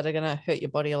exercises that are going to hurt your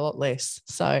body a lot less.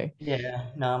 So, Yeah,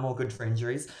 no, I'm all good for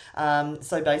injuries.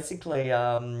 So basically,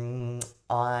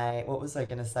 what was I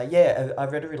going to say? Yeah, I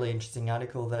read a really interesting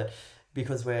article that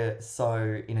because we're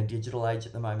so in a digital age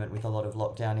at the moment with a lot of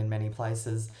lockdown in many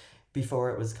places, before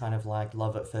it was kind of like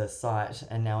love at first sight,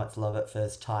 and now it's love at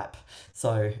first type.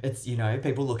 So it's,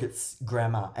 people look at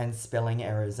grammar and spelling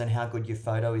errors and how good your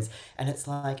photo is. And it's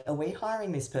like, are we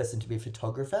hiring this person to be a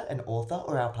photographer, an author,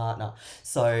 or our partner?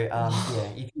 So, yeah,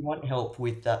 if you want help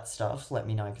with that stuff, let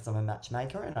me know because I'm a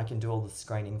matchmaker and I can do all the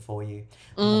screening for you.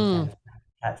 I'm not a fan mm. of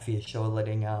catfish or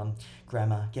letting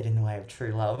grammar get in the way of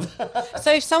true love.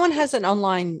 So if someone has an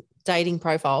online dating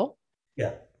profile,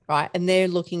 Yeah. right, and they're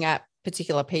looking at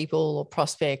particular people or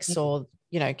prospects, or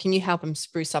can you help them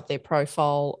spruce up their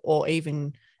profile or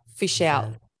even fish out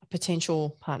 100%. a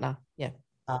potential partner? Yeah.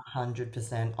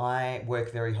 100%. I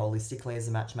work very holistically as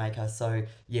a matchmaker. So,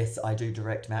 yes, I do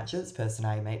direct matches. Person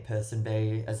A meet person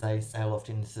B as they sail off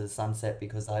into the sunset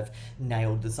because I've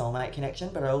nailed the soulmate connection.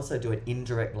 But I also do it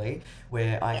indirectly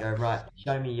where I go, right,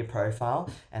 show me your profile.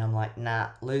 And I'm like, nah,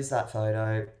 lose that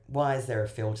photo. Why is there a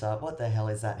filter? What the hell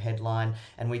is that headline?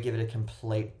 And we give it a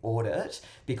complete audit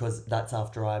because that's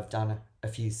after I've done a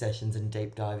few sessions and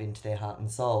deep dive into their heart and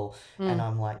soul. And Mm.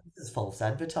 I'm like, this is false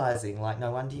advertising. Like,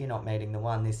 no wonder you're not meeting the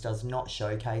one. This does not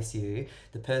showcase you.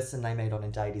 The person they meet on a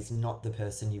date is not the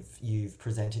person you've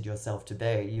presented yourself to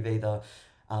be. You've either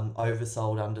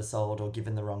oversold, undersold, or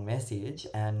given the wrong message.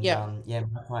 And Yeah. yeah,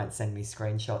 my clients send me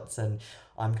screenshots, and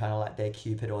I'm kind of like their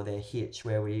Cupid or their Hitch,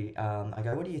 where I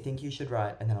go, what do you think you should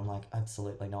write? And then I'm like,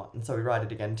 absolutely not. And so we write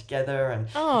it again together, and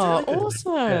it's a Oh, really good way.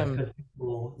 Yeah, awesome.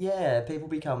 'cause people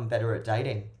become better at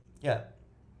dating. Yeah.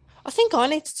 I think I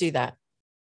need to do that.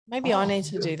 Maybe I Oh, need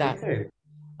to feel do free that. to.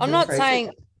 I'm Feel not free to.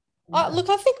 saying, Yeah. look,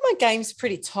 I think my game's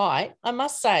pretty tight. I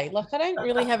must say, like, I don't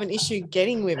really have an issue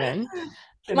getting women.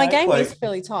 Can My I game quote? is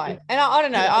fairly tight. And I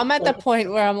don't know. Can I I'm at the quote?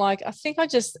 point where I'm like, I think I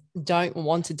just don't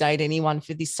want to date anyone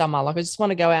for this summer. Like, I just want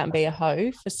to go out and be a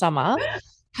hoe for summer,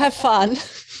 have fun.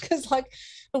 Because, like,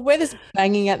 the weather's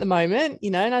banging at the moment,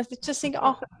 and I just think,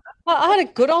 oh, I had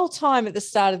a good old time at the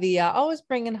start of the year. I was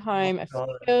bringing Oh home a few God.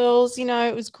 girls,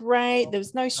 it was great. Oh There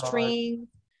was no God. string.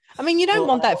 I mean, you don't Well,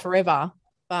 want that forever,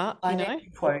 but, I need to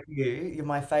quote you.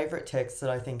 My favorite text that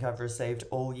I think I've received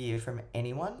all year from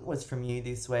anyone was from you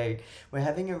this week. We're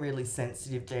having a really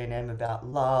sensitive D&M about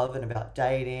love and about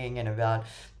dating and about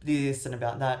this and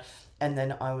about that. And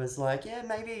then I was like, yeah,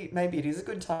 maybe it is a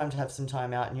good time to have some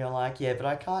time out. And you're like, yeah, but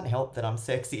I can't help that I'm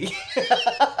sexy.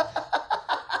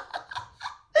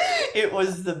 It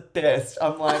was the best.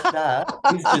 I'm like, that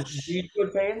is just you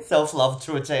good being self-love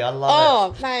to a T. I love it.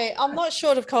 Oh, mate, I'm not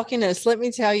short of cockiness, let me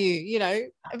tell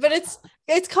you, but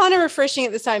it's kind of refreshing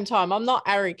at the same time. I'm not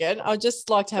arrogant. I just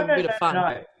like to No, have a no, bit of no, no,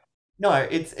 fun. no. No,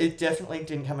 it definitely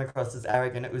didn't come across as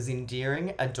arrogant. It was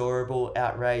endearing, adorable,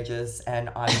 outrageous, and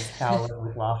I was howling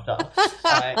with laughter. That's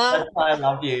I why I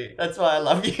love you. That's why I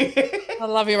love you.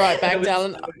 love you right And it back, was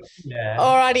darling. so, yeah.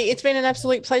 Alrighty, it's been an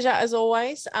absolute pleasure as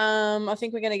always. I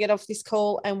think we're going to get off this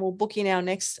call and we'll book in our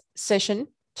next session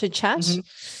to chat. Hmm.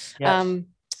 Yeah. Um,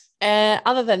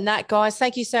 other than that, guys,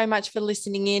 thank you so much for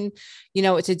listening in. You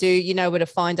know what to do. You know where to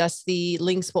find us. The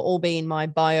links will all be in my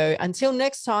bio. Until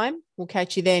next time, we'll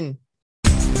catch you then.